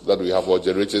systems that we have, our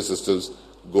generation systems,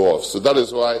 go off. So that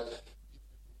is why.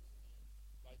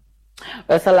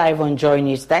 Also live on Joy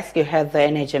News Desk, you heard the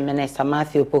Energy Minister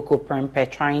Matthew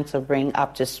Poku-Prempeh trying to bring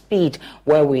up to speed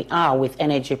where we are with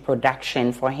energy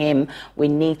production. For him, we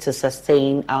need to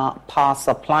sustain our power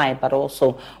supply, but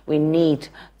also we need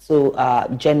to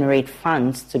generate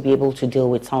funds to be able to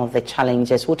deal with some of the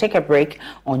challenges. We'll take a break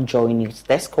on Joy News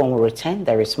Desk. When we return,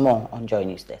 there is more on Joy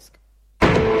News Desk.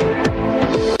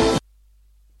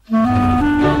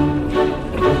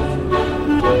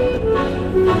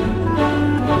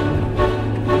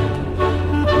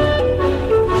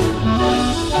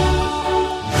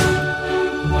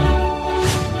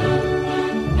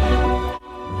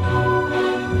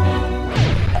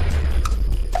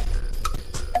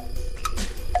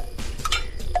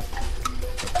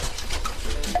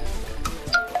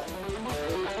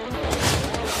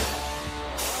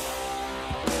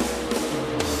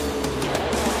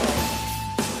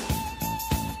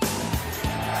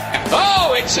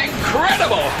 It's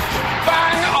incredible!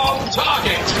 Bang on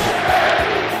target!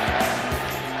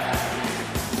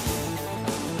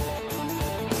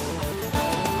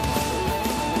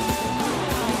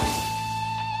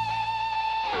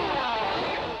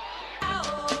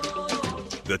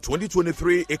 The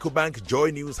 2023 EcoBank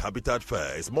Joy News Habitat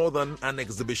Fair is more than an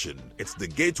exhibition. It's the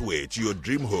gateway to your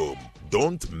dream home.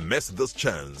 Don't miss this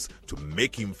chance to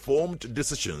make informed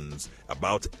decisions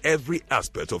about every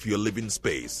aspect of your living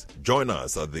space. Join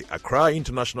us at the Accra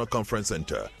International Conference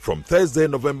Center from Thursday,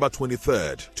 November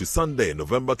 23rd to Sunday,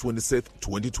 November 26th,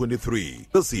 2023.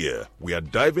 This year, we are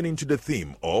diving into the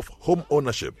theme of home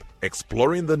ownership,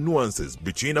 exploring the nuances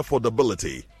between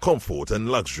affordability, comfort, and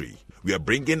luxury. We are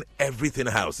bringing everything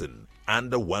housing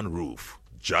under one roof,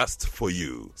 just for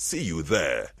you. See you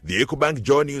there. The EcoBank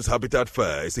Joy News Habitat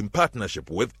Fair is in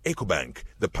partnership with EcoBank,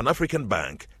 the Pan-African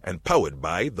Bank, and powered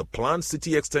by the Planned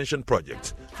City Extension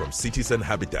Project from Cities and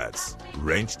Habitats.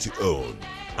 Rent to own.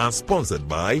 And sponsored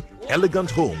by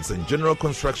Elegant Homes and General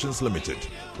Constructions Limited,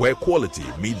 where quality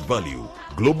meets value.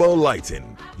 Global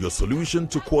Lighting, your solution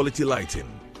to quality lighting.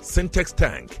 Syntex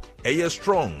Tank, Air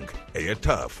Strong, Air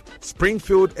Tough.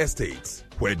 Springfield Estates,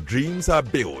 where dreams are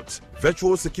built.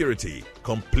 Virtual Security,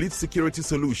 complete security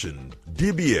solution.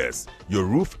 DBS, your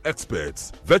roof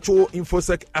experts. Virtual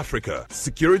InfoSec Africa,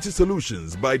 security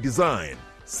solutions by design.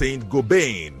 Saint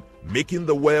Gobain, making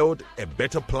the world a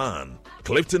better plan.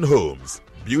 Clifton Homes,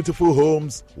 beautiful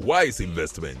homes, wise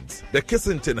investments. The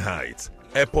Kissington Heights,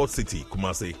 Airport City,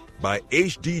 Kumasi, by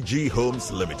HDG Homes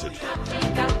Limited.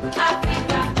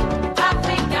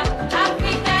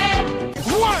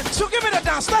 One, two, give me the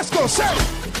dance. Let's go, say.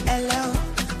 Hello,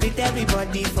 with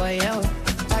everybody for you.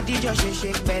 Body just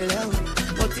shake bellow.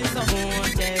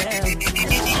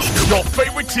 Your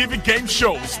favorite TV game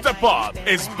show, Step Up,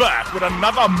 is back with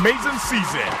another amazing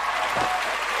season.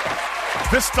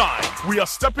 This time, we are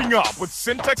stepping up with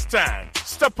Syntex Tank.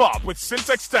 Step Up with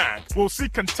Syntex Tank. We'll see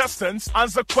contestants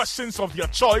answer questions of your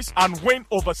choice and win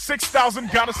over 6,000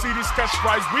 Ghana Cedis cash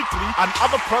prize weekly and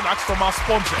other products from our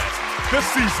sponsors. This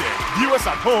season, viewers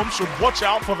at home should watch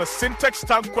out for the Syntex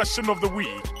Tank question of the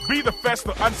week. Be the first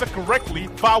to answer correctly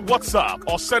via WhatsApp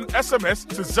or send SMS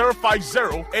to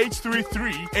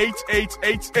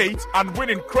 050-833-8888 and win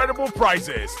incredible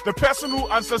prizes. The person who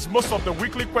answers most of the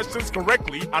weekly questions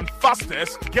correctly and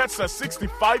fastest gets a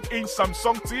 65-inch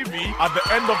Samsung TV at the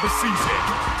end of the season.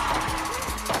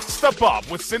 Step Up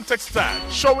with Syntex Tank,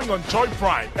 showing on Joy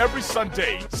Prime every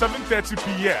Sunday, 7:30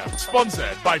 p.m.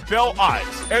 Sponsored by Bell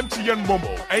Eyes, MTN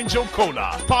Momo, Angel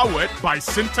Cola. Powered by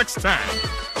Syntex Tank.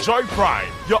 Joy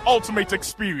Prime, your ultimate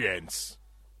experience.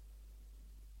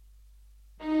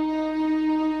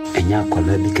 Enya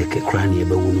kola bi keke krani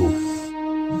ebe wunu.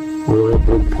 Wo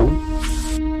pom.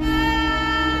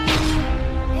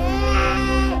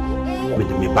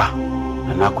 Me ba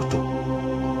anakoto.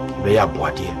 Be ya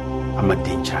boade. I'm a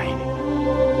danger.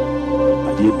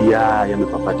 Adibia, ya me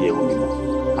papa de wo mi mo.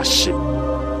 Ahye.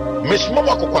 Miss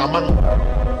Mama ko kwa man.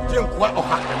 Tinkwa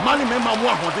oha, mani me ma mu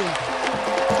ahoden.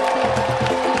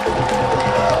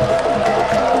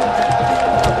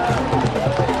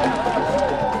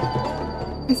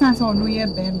 Esa so no ye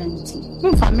bementi.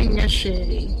 Mfa me nye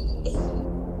hwe.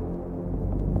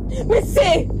 Me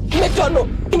say, me tono.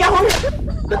 Nya ho.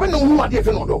 Le be no hu ade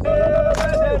fe no do.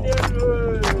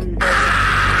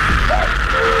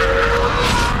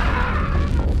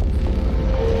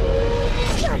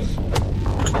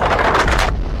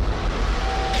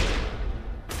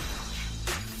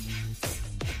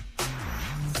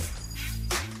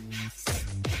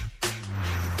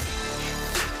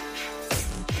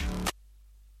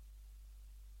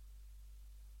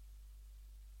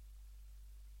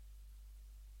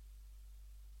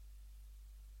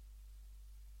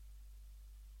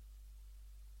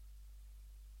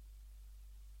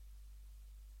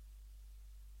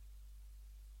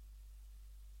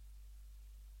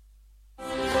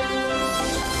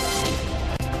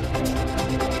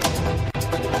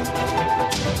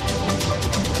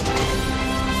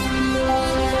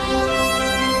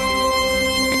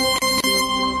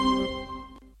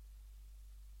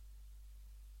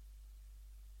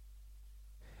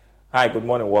 Hi, good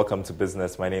morning. Welcome to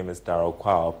Business. My name is Darryl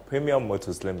Kwao. Premium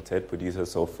Motors Limited,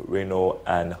 producers of Renault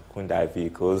and Hyundai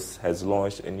vehicles, has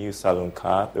launched a new saloon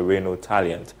car, the Renault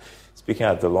Taliant. Speaking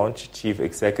at the launch, Chief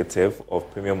Executive of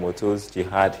Premium Motors,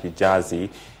 Jihad Hijazi,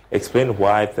 explained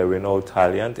why the Renault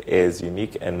Taliant is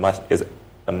unique and is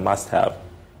a must-have.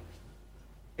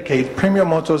 Premium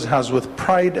Motors has with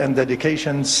pride and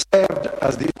dedication served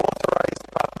as the authorized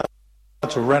partner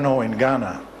to Renault in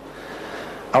Ghana.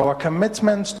 Our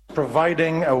commitment to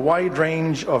providing a wide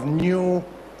range of new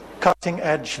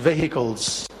cutting-edge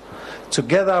vehicles,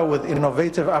 together with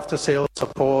innovative after-sales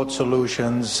support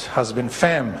solutions, has been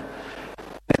firm.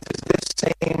 It is this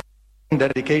same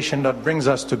dedication that brings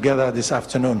us together this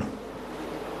afternoon.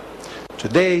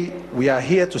 Today, we are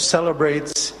here to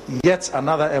celebrate yet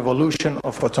another evolution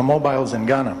of automobiles in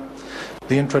Ghana,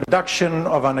 the introduction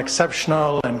of an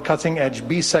exceptional and cutting-edge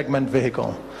B-segment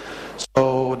vehicle.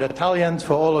 So the Taliant,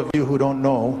 for all of you who don't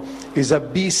know, is a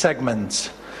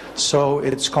B-segment. So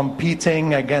it's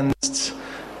competing against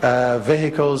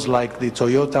vehicles like the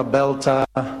Toyota Belta,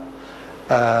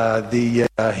 the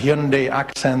Hyundai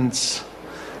Accents,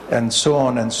 and so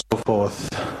on and so forth.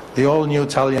 The all-new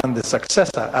Taliant, the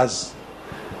successor, as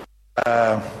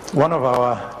one of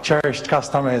our cherished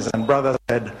customers and brothers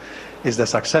said, is the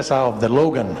successor of the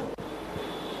Logan.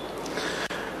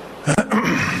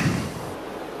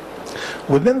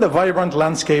 Within the vibrant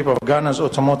landscape of Ghana's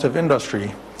automotive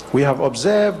industry, we have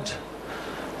observed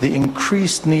the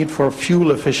increased need for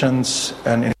fuel-efficient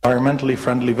and environmentally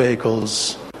friendly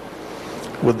vehicles,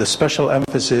 with the special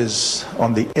emphasis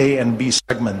on the A and B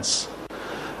segments.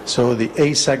 So the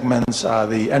A segments are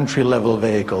the entry-level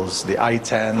vehicles, the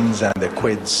i10s and the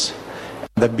Quids.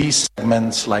 The B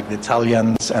segments like the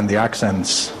Taliants and the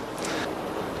Accents.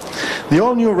 The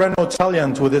all-new Renault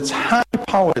Taliant, with its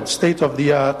high-powered,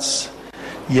 state-of-the-art,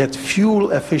 yet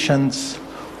fuel-efficient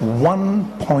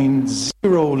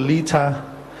 1.0-liter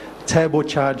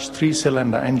turbocharged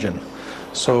 3-cylinder engine.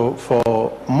 So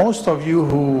for most of you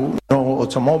who know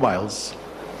automobiles,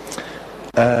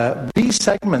 B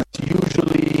segment usually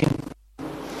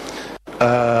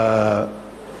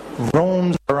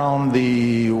roams around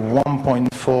the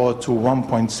 1.4 to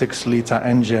 1.6 liter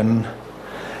engine,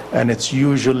 and it's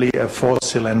usually a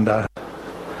 4-cylinder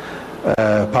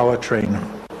powertrain.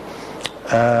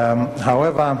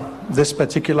 However, this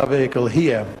particular vehicle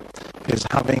here is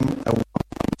having a 1.0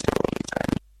 liter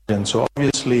engine, so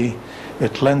obviously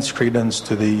it lends credence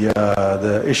to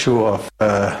the issue of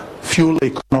fuel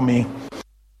economy.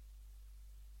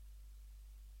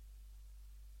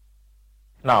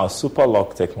 Now,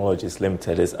 Superlock Technologies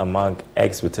Limited is among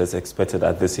exhibitors expected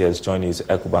at this year's Joy News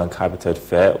EcoBank Habitat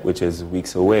Fair, which is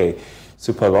weeks away.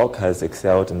 Superlock has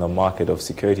excelled in the market of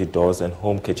security doors and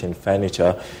home kitchen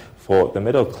furniture for the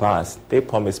middle class. They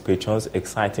promise patrons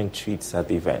exciting treats at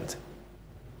the event.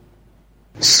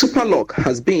 Superlock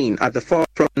has been at the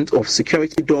forefront of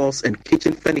security doors and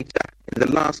kitchen furniture in the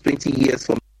last 20 years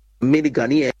for many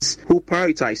Ghanaians who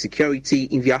prioritize security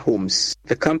in their homes.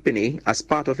 The company, as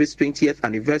part of its 20th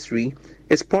anniversary,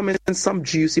 is promising some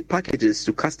juicy packages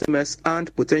to customers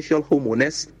and potential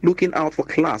homeowners looking out for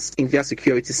class in their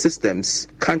security systems.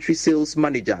 Country Sales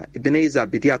Manager Ebenezer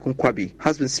Bediakunkwabi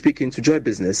has been speaking to Joy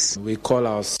Business. We call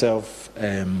ourselves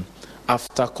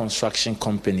after construction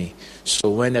company. So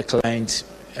when a client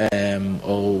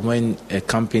or when a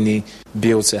company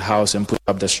builds a house and puts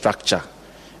up the structure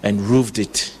and roofed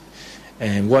it,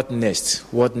 and what next?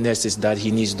 What next is that he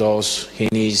needs doors, he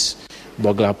needs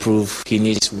burglar proof, he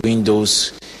needs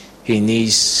windows, he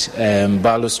needs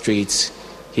balustrades,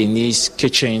 he needs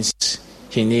kitchens,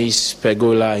 he needs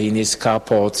pergola, he needs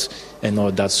carports and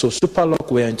all that. So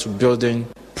Superlock, we're into building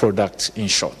products in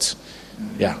short.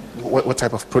 Yeah. What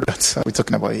type of products are we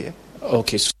talking about here?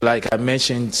 Okay, so like I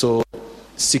mentioned, so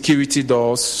security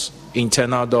doors,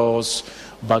 internal doors,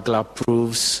 burglar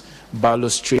proofs,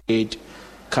 balustrade,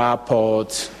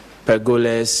 carport,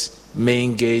 pergolas,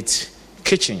 main gate,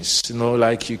 kitchens.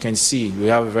 Like you can see, we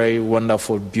have a very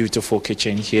wonderful, beautiful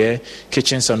kitchen here.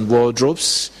 Kitchens and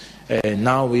wardrobes.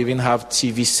 Now we even have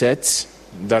TV sets.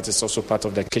 That is also part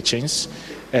of the kitchens.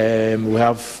 We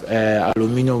have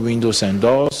aluminum windows and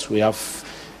doors. We have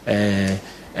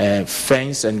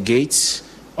fence and gates.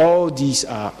 All these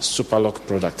are Superlock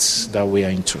products that we are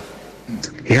into.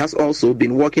 He has also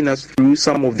been walking us through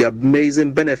some of the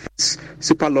amazing benefits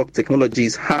Superlock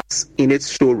Technologies has in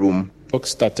its showroom. Work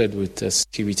started with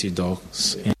security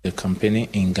doors in the company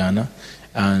in Ghana,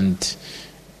 and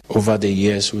over the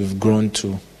years we've grown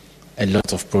to a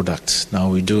lot of products. Now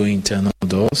we do internal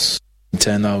doors, we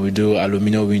do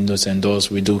aluminum windows and doors,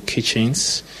 we do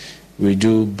kitchens, we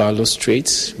do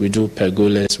balustrades, we do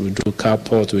pergolas, we do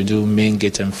carport, we do main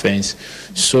gate and fence.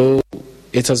 So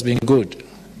it has been good.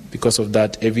 Because of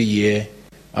that, every year,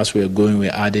 as we're going,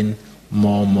 we're adding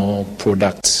more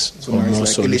products, so more like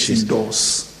solutions.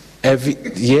 Doors.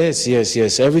 Yes.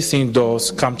 Everything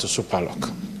doors come to Superlock.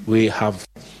 We have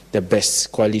the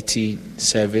best quality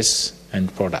service and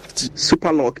product.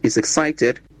 Superlock is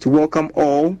excited to welcome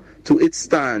all to its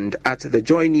stand at the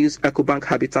Joy News EcoBank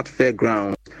Habitat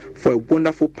Fairground for a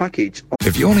wonderful package.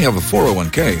 If you only have a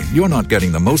 401k, you're not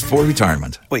getting the most for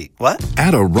retirement. Wait, what?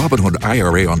 Add a Robinhood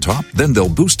IRA on top, then they'll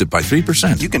boost it by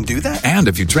 3%. You can do that? And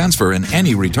if you transfer in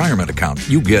any retirement account,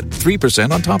 you get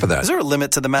 3% on top of that. Is there a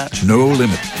limit to the match? No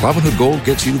limit. Robinhood Gold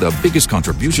gets you the biggest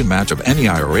contribution match of any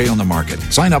IRA on the market.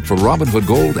 Sign up for Robinhood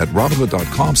Gold at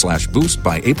Robinhood.com/boost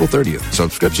by April 30th.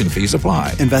 Subscription fees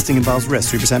apply. Investing involves risk.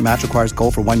 3% match requires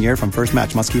gold for 1 year from first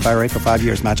match. Must keep IRA for 5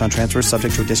 years. Match on transfers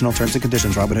subject to additional terms and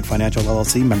conditions. Robinhood Financial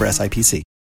LLC, member SIPC.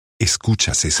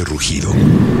 ¿Escuchas ese rugido?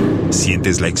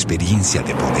 ¿Sientes la experiencia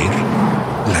de poder?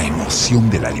 ¿La emoción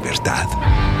de la libertad?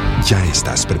 Ya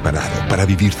estás preparado para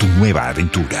vivir tu nueva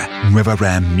aventura. Nueva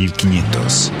Ram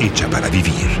 1500, hecha para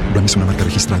vivir. Ram es una marca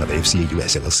registrada de FCA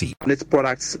US LLC. Its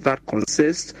products that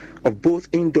consist of both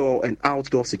indoor and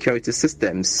outdoor security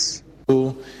systems.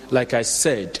 So, like I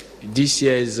said, this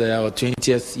year is our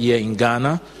 20th year in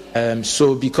Ghana.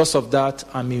 So because of that,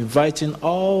 I'm inviting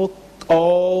all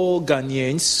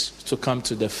Ghanaians to come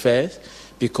to the fair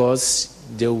because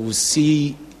they will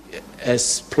see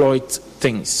exploit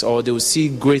things, or they will see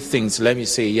great things. Let me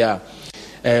say,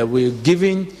 we're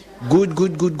giving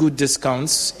good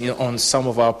discounts on some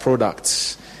of our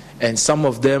products, and some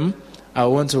of them, I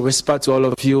want to whisper to all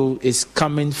of you, is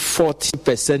coming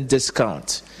 40%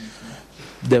 discount.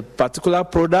 The particular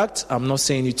product, I'm not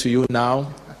saying it to you now.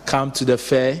 Come to the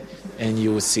fair and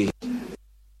you will see.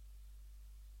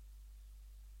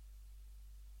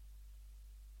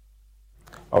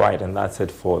 All right, and that's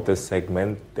it for this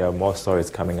segment. There are more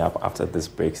stories coming up after this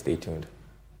break. Stay tuned.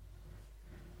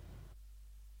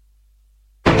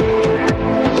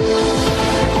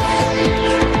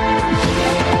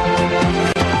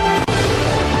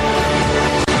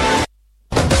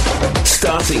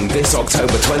 Starting this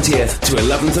October 20th to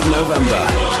 11th of November,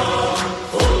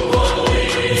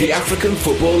 the African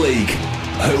Football League.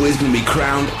 Who is going to be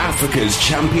crowned Africa's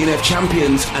Champion of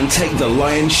Champions and take the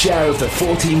lion's share of the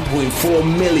 14.4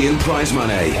 million prize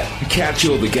money? Catch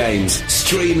all the games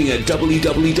streaming at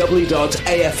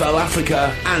www.AFL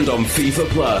Africa and on FIFA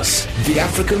Plus. The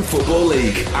African Football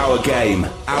League, our game,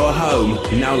 our home.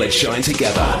 Now let's shine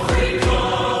together.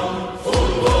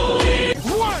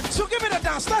 1, 2, give it a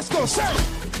dance. Let's go, say.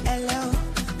 Hello,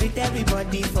 with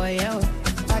everybody for you.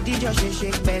 Body just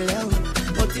shake below.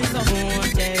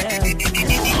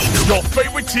 Your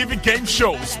favorite TV game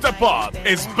show, Step Up,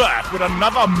 is back with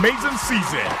another amazing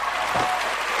season.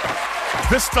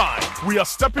 This time, we are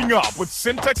stepping up with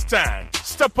Syntax Tank.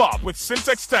 Step Up with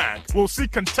Syntax Tank will see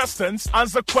contestants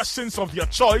answer questions of their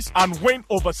choice and win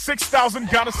over 6,000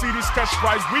 Ghana Cedis cash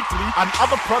prize weekly and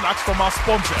other products from our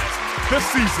sponsors. This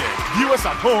season, viewers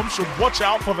at home should watch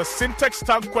out for the Syntax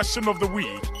Tank question of the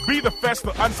week. Be the first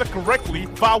to answer correctly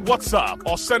via WhatsApp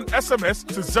or send SMS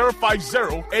to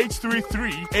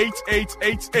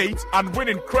 050-833-8888 and win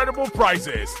incredible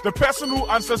prizes. The person who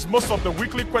answers most of the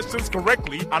weekly questions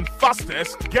correctly and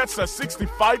fastest gets a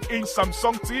 65-inch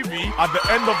Samsung TV at the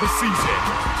end of the season.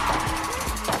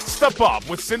 Step Up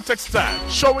with Syntax Tank,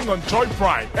 showing on Joy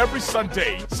Prime every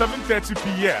Sunday, 7:30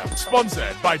 p.m.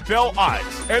 Sponsored by Bell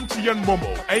Eyes, MTN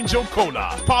Momo, Angel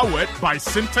Cola. Powered by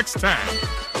Syntax Tank.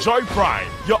 Joy Prime,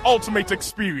 your ultimate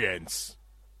experience.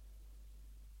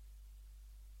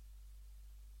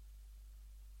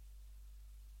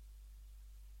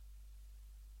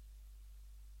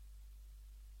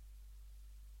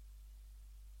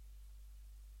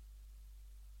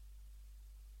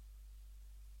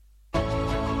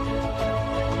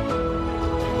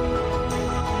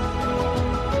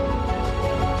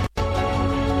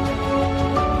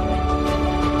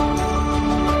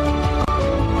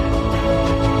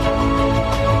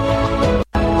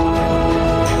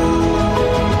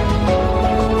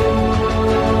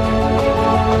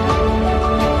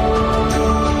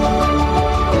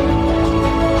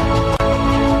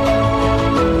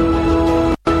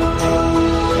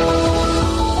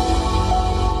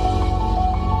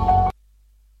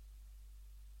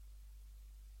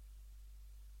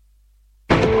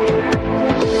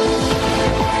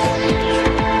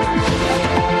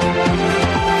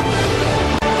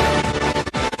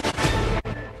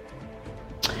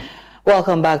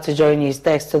 Welcome back to Joy News.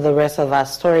 Thanks to the rest of our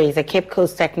story. The Cape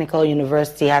Coast Technical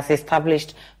University has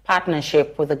established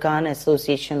partnership with the Ghana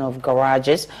Association of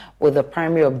Garages with the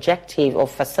primary objective of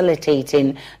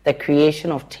facilitating the creation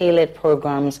of tailored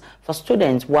programs for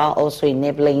students while also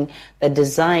enabling the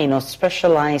design of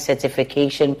specialized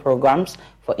certification programs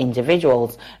for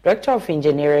individuals. Director of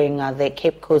Engineering at the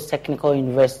Cape Coast Technical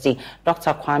University,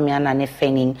 Dr. Kwame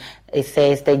Asantehene,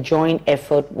 says the joint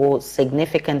effort will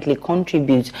significantly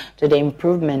contribute to the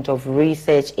improvement of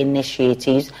research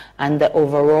initiatives and the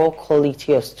overall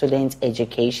quality of student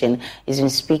education. He's been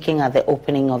speaking at the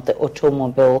opening of the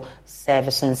Automobile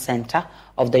Servicing Center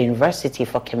of the University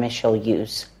for Commercial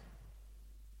Use.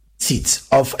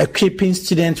 Of equipping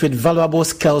students with valuable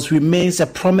skills remains a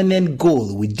prominent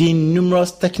goal within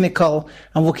numerous technical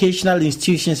and vocational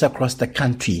institutions across the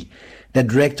country. The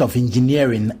Director of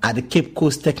Engineering at the Cape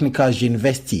Coast Technical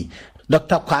University,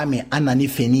 Dr. Kwame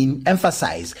Asantehene,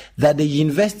 emphasized that the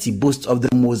university boasts of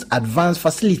the most advanced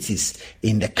facilities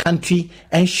in the country,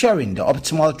 ensuring the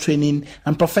optimal training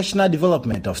and professional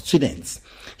development of students.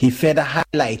 He further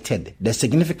highlighted the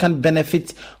significant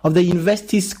benefit of the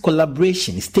university's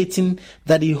collaboration, stating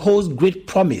that it holds great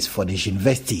promise for the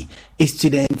university, its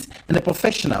students, and the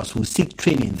professionals who seek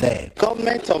training there.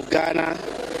 Government of Ghana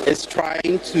is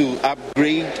trying to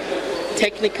upgrade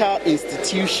technical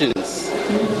institutions,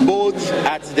 both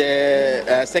at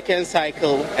the second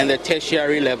cycle and the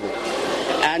tertiary level.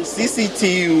 And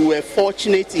CCTU were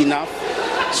fortunate enough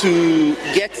to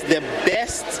get the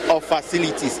best of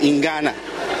facilities in Ghana.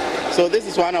 So this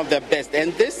is one of the best.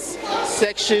 And this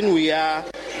section we are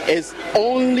is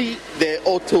only the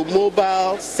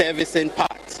automobile servicing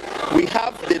part. We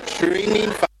have the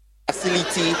training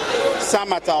facility,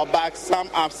 some at our back, some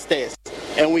upstairs.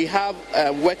 And we have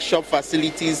workshop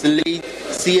facilities, lathe,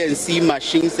 CNC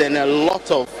machines, and a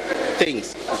lot of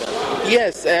things.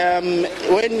 Yes,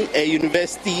 when a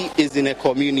university is in a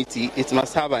community, it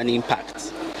must have an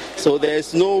impact. So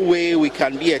there's no way we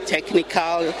can be a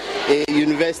technical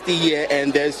university here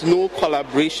and there's no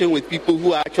collaboration with people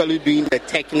who are actually doing the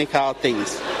technical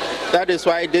things. That is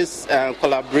why this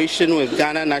collaboration with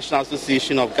Ghana National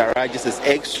Association of Garages is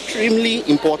extremely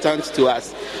important to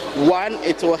us. One,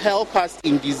 it will help us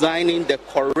in designing the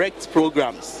correct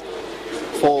programs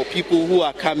for people who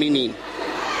are coming in.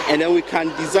 And then we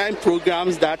can design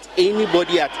programs that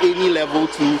anybody at any level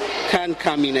can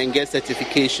come in and get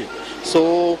certification.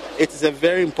 So it is a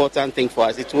very important thing for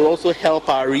us. It will also help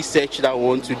our research that we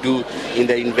want to do in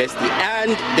the university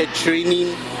and the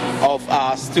training of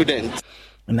our students.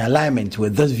 In alignment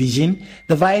with this vision,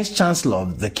 the Vice Chancellor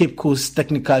of the Cape Coast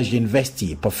Technical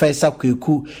University, Professor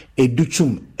Kweku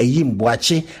Educhum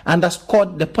Eyimboache,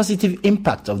 underscored the positive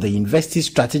impact of the university's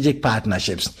strategic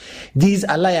partnerships. These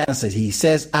alliances, he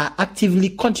says, are actively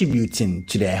contributing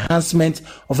to the enhancement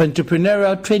of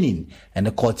entrepreneurial training and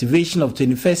the cultivation of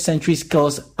 21st century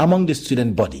skills among the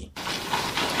student body.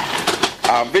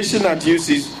 Our vision at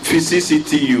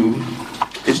CCTU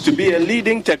is to be a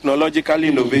leading technologically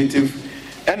innovative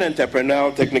and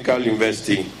entrepreneurial technical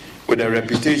university with a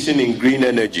reputation in green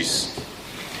energies.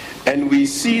 And we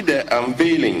see the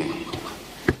unveiling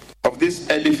of this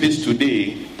edifice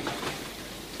today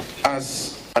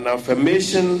as an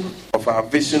affirmation of our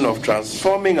vision of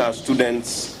transforming our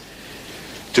students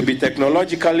to be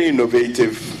technologically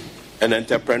innovative and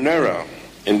entrepreneurial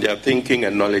in their thinking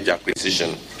and knowledge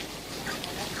acquisition.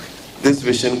 This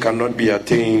vision cannot be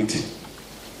attained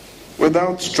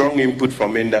without strong input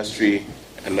from industry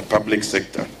and the public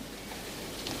sector.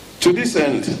 To this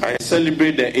end, I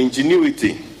celebrate the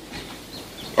ingenuity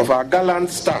of our gallant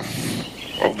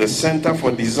staff of the Center for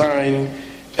Design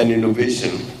and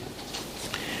Innovation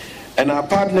and our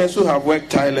partners who have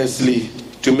worked tirelessly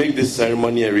to make this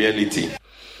ceremony a reality.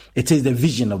 It is the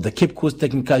vision of the Cape Coast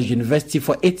Technical University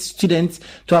for its students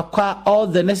to acquire all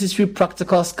the necessary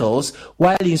practical skills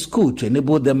while in school to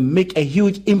enable them make a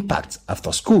huge impact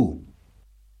after school.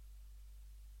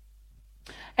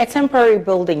 A temporary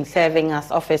building serving as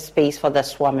office space for the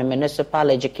Swami Municipal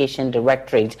Education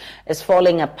Directorate is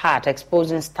falling apart,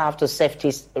 exposing staff to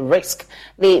safety risk.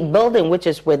 The building, which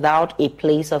is without a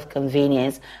place of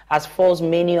convenience, has forced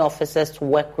many officers to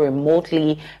work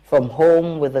remotely from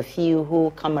home, with a few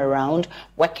who come around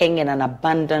working in an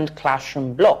abandoned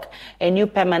classroom block. A new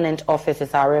permanent office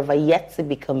is, however, yet to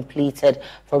be completed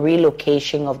for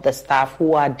relocation of the staff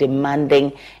who are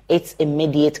demanding its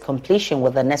immediate completion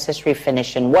with the necessary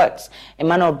finishing works.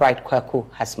 Emmanuel Bright Kwaku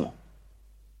has more.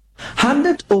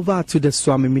 Handed over to the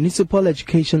Swami Municipal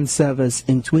Education Service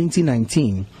in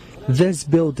 2019, this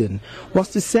building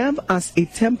was to serve as a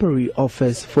temporary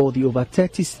office for the over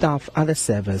 30 staff at the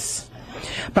service.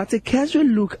 But a casual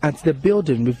look at the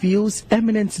building reveals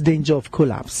imminent danger of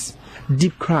collapse.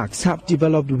 Deep cracks have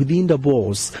developed within the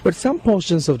walls, with some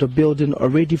portions of the building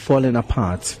already falling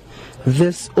apart.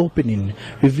 This opening,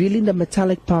 revealing the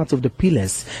metallic part of the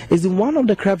pillars, is in one of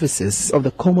the crevices of the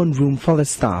common room for the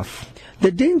staff.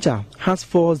 The danger has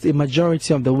forced a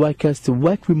majority of the workers to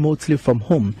work remotely from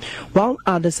home, while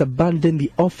others abandon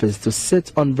the office to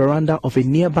sit on veranda of a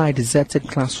nearby deserted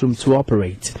classroom to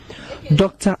operate.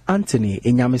 Dr. Anthony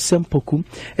Inyamesempoku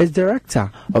is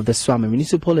director of the Swami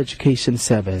Municipal Education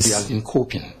Service. We have been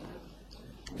coping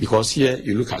because here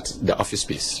you look at the office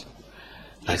space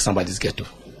like somebody's ghetto.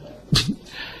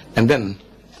 And then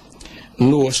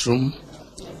no washroom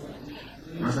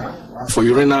for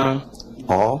urinal,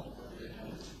 or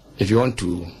if you want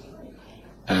to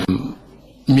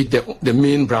meet the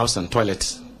main browse and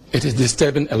toilet. It is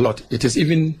disturbing a lot. It is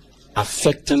even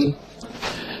affecting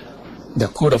the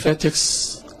code of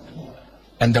ethics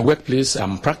and the workplace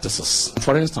practices.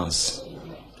 For instance,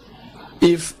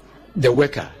 if the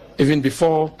worker, even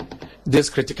before this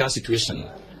critical situation,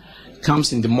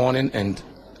 comes in the morning and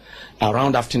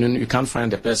around afternoon you can't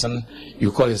find the person,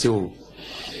 you call and say, oh,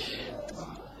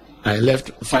 I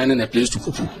left finding a place to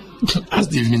poo-poo, as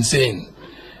they've been saying.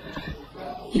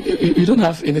 You don't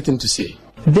have anything to say.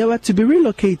 They were to be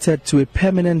relocated to a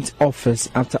permanent office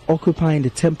after occupying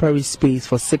the temporary space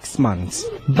for 6 months.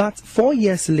 But 4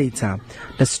 years later,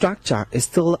 the structure is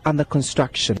still under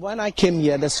construction. When I came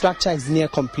here, the structure is near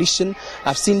completion.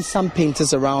 I've seen some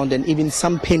painters around and even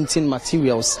some painting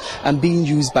materials being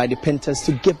used by the painters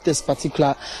to give this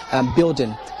particular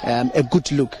building a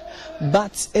good look.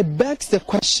 But it begs the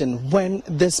question when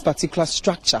this particular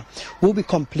structure will be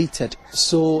completed,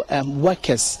 so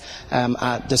workers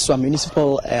at the Swami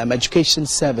Municipal Education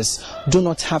Service do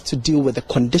not have to deal with the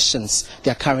conditions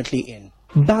they are currently in.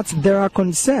 But there are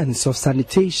concerns of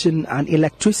sanitation and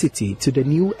electricity to the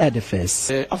new edifice.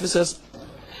 The officers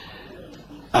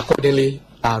accordingly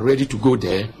are ready to go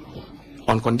there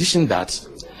on condition that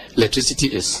electricity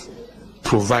is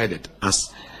provided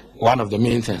as one of the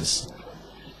main things.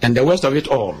 And the worst of it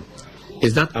all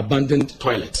is that abandoned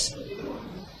toilets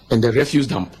and the refuse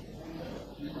dump.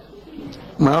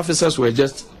 My officers were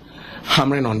just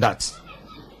hammering on that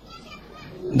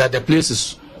the place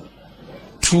is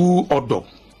too outdoor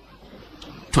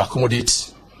to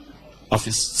accommodate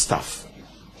office staff,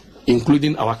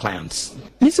 including our clients.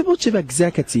 Municipal Chief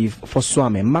Executive for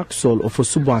Swami, Maxwell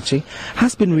Ofosubuachi,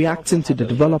 has been reacting to the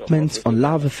developments on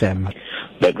Love FM.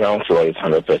 The ground floor is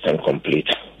 100% complete.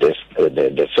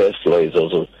 The first floor is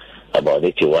also about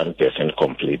 81%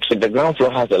 complete. So the ground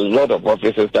floor has a lot of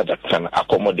offices that can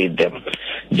accommodate them.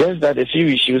 Just that a few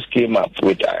issues came up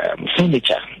with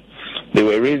furniture. They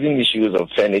were raising issues of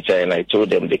furniture, and I told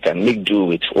them they can make do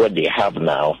with what they have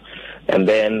now. And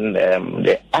then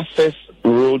the access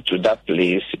road to that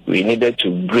place, we needed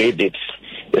to grade it.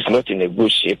 It's not in a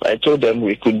good shape. I told them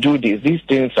we could do this. These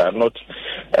things are not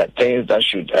things that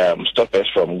should stop us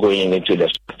from going into the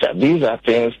structure. These are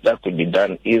things that could be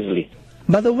done easily.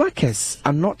 But the workers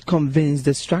are not convinced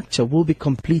the structure will be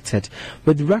completed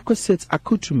with requisite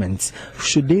accoutrements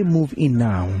should they move in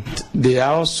now. They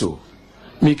are also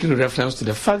making reference to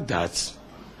the fact that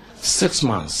 6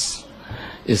 months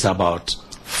is about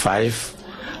 5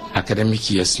 academic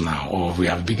years now, or we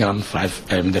have begun the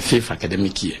 5th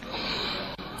academic year.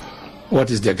 What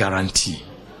is the guarantee?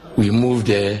 We move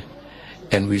there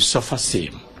and we suffer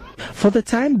same. For the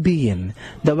time being,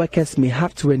 the workers may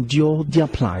have to endure their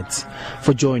plight.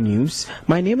 For Joy News,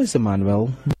 my name is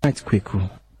Emmanuel Kweku.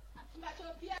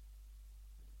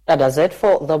 That does it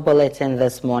for the bulletin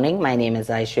this morning. My name is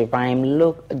Aisha Ibrahim.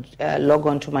 Log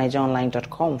on to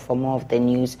myjohnline.com for more of the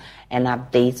news and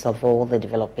updates of all the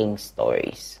developing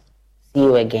stories. See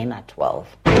you again at 12.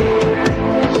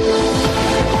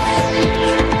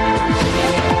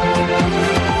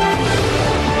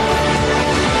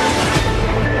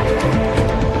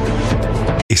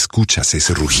 ¿Escuchas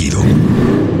ese rugido?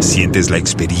 ¿Sientes la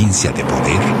experiencia de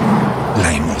poder?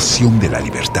 ¿La emoción de la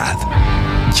libertad?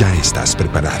 Ya estás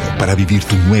preparado para vivir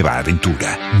tu nueva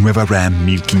aventura. Nueva Ram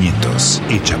 1500,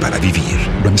 hecha para vivir.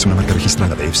 Ram es una marca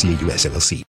registrada de FCA US LLC.